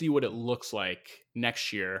waiting to see what it looks like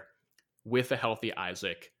next year with a healthy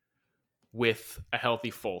Isaac, with a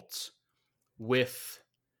healthy Fultz, with,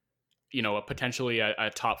 you know, potentially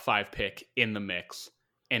a top 5 pick in the mix,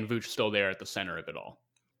 and Vooch still there at the center of it all.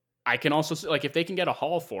 I can also, like, if they can get a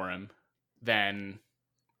haul for him, then,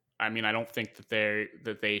 I mean, I don't think that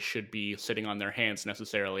they should be sitting on their hands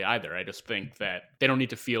necessarily either. I just think that they don't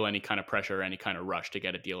need to feel any kind of pressure or any kind of rush to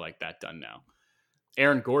get a deal like that done now.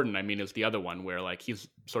 Aaron Gordon, I mean, is the other one where like he's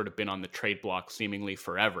sort of been on the trade block seemingly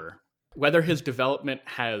forever. Whether his development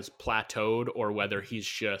has plateaued or whether he's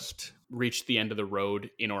just reached the end of the road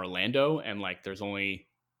in Orlando and like there's only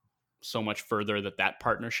so much further that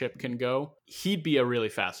partnership can go, he'd be a really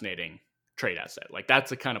fascinating trade asset. Like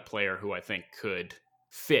that's the kind of player who I think could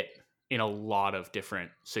fit in a lot of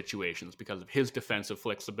different situations because of his defensive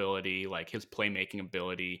flexibility, like his playmaking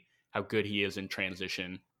ability, how good he is in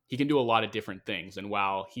transition. He can do a lot of different things. And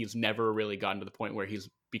while he's never really gotten to the point where he's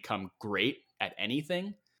become great at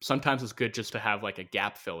anything, sometimes it's good just to have like a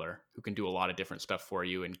gap filler who can do a lot of different stuff for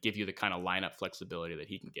you and give you the kind of lineup flexibility that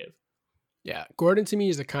he can give. Yeah, Gordon to me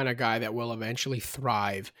is the kind of guy that will eventually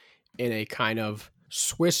thrive in a kind of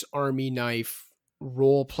Swiss Army knife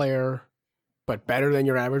role player, but better than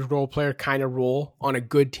your average role player kind of role on a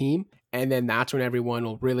good team. And then that's when everyone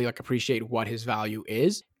will really like appreciate what his value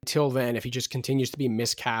is. Until then, if he just continues to be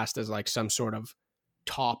miscast as like some sort of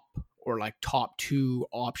top or like top 2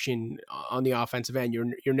 option on the offensive end,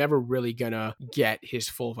 you're never really gonna get his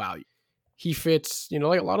full value. He fits, you know,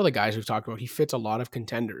 like a lot of the guys we've talked about, he fits a lot of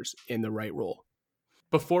contenders in the right role.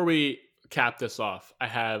 Before we cap this off, I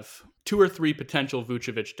have 2 or 3 potential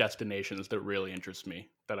Vucevic destinations that really interest me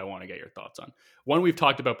that I want to get your thoughts on. One we've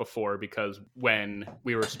talked about before because when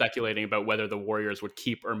we were speculating about whether the Warriors would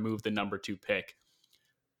keep or move the number 2 pick,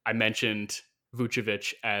 I mentioned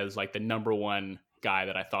Vucevic as like the number 1 guy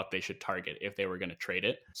that I thought they should target if they were going to trade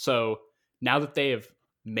it. So now that they have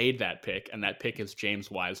made that pick and that pick is James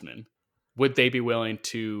Wiseman, would they be willing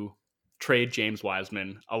to trade James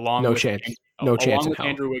Wiseman along with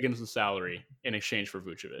Andrew Wiggins' salary in exchange for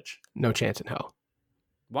Vucevic? No chance in hell.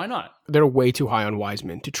 Why not? They're way too high on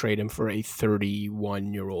Wiseman to trade him for a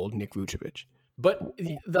 31-year-old Nick Vucevic. But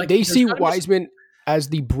like, they see Wiseman as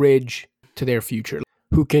the bridge to their future,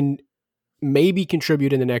 who can maybe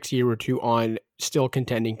contribute in the next year or two on still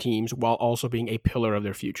contending teams while also being a pillar of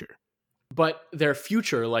their future. But their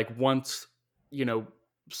future, like once,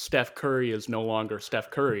 Steph Curry is no longer Steph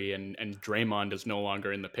Curry and Draymond is no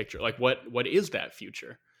longer in the picture. Like what is that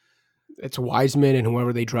future? It's Wiseman and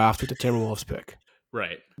whoever they draft with the Timberwolves pick.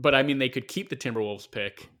 Right. But I mean, they could keep the Timberwolves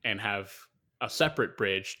pick and have a separate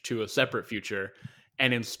bridge to a separate future.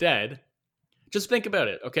 And instead, just think about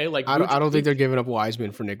it. Okay. Like, I don't think they're giving up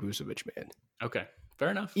Wiseman for Nick Vucevic, man. Okay. Fair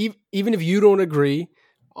enough. Even if you don't agree,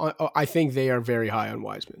 I think they are very high on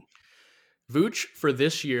Wiseman. Vooch for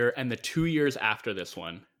this year and the 2 years after this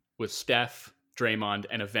one with Steph, Draymond,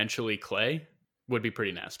 and eventually Clay would be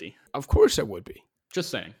pretty nasty. Of course it would be. Just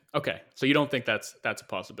saying. Okay. So you don't think that's a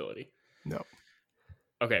possibility? No.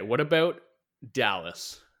 Okay. What about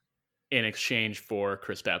Dallas in exchange for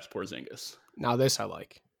Kristaps Porzingis? Now this I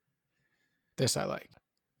like. The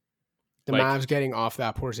Mavs getting off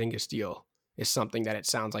that Porzingis deal is something that it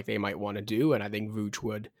sounds like they might want to do, and I think Vooch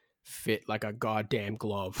would fit like a goddamn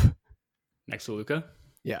glove. Next to Luka?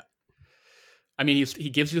 Yeah. I mean, he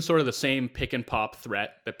gives you sort of the same pick and pop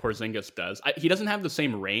threat that Porzingis does. He doesn't have the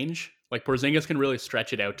same range. Like Porzingis can really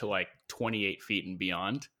stretch it out to like 28 feet and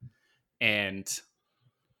beyond. And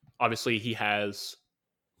obviously Porzingis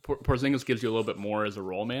gives you a little bit more as a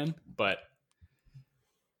role man, but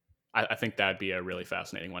I think that'd be a really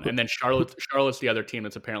fascinating one. And then Charlotte's the other team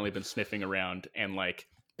that's apparently been sniffing around, and like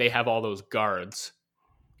they have all those guards,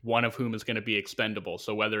 one of whom is going to be expendable.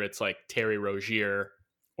 So whether it's like Terry Rozier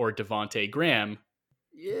or Devontae Graham,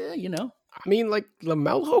 yeah, I mean, like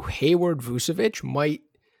LaMelo, Hayward, Vucevic might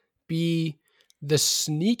be the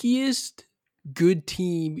sneakiest good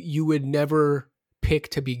team you would never pick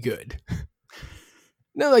to be good.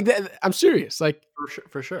 No, like that. I'm serious. Like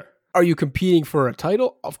for sure. Are you competing for a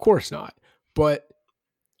title? Of course not. But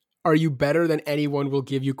are you better than anyone will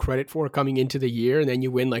give you credit for coming into the year and then you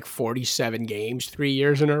win like 47 games 3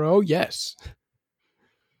 years in a row? Yes.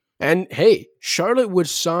 And hey, Charlotte would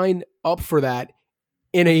sign up for that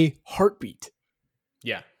in a heartbeat.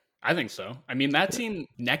 Yeah, I think so. I mean, that team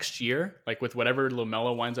next year, like with whatever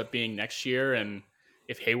LaMelo winds up being next year, and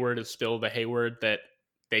if Hayward is still the Hayward that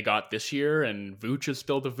they got this year and Vooch is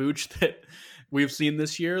still the Vooch that we've seen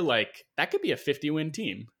this year, like that could be a 50-win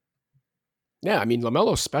team. Yeah, I mean,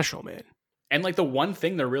 LaMelo's special, man. And like the one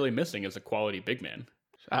thing they're really missing is a quality big man.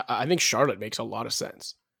 I think Charlotte makes a lot of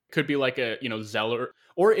sense. Could be like a, Zeller,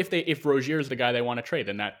 or if Rozier is the guy they want to trade,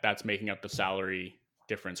 then that's making up the salary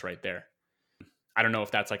difference right there. I don't know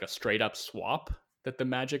if that's like a straight up swap that the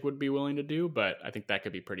Magic would be willing to do, but I think that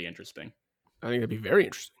could be pretty interesting. I think that'd be very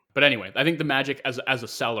interesting. But anyway, I think the Magic as a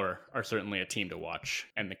seller are certainly a team to watch,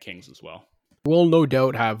 and the Kings as well. We'll no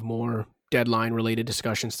doubt have more deadline-related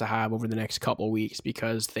discussions to have over the next couple of weeks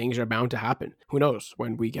because things are bound to happen. Who knows?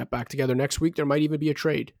 When we get back together next week, there might even be a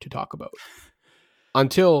trade to talk about.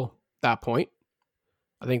 Until that point,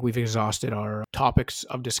 I think we've exhausted our topics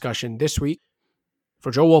of discussion this week.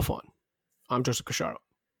 For Joe Wolfon, I'm Joseph Cacharo.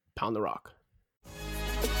 Pound the rock.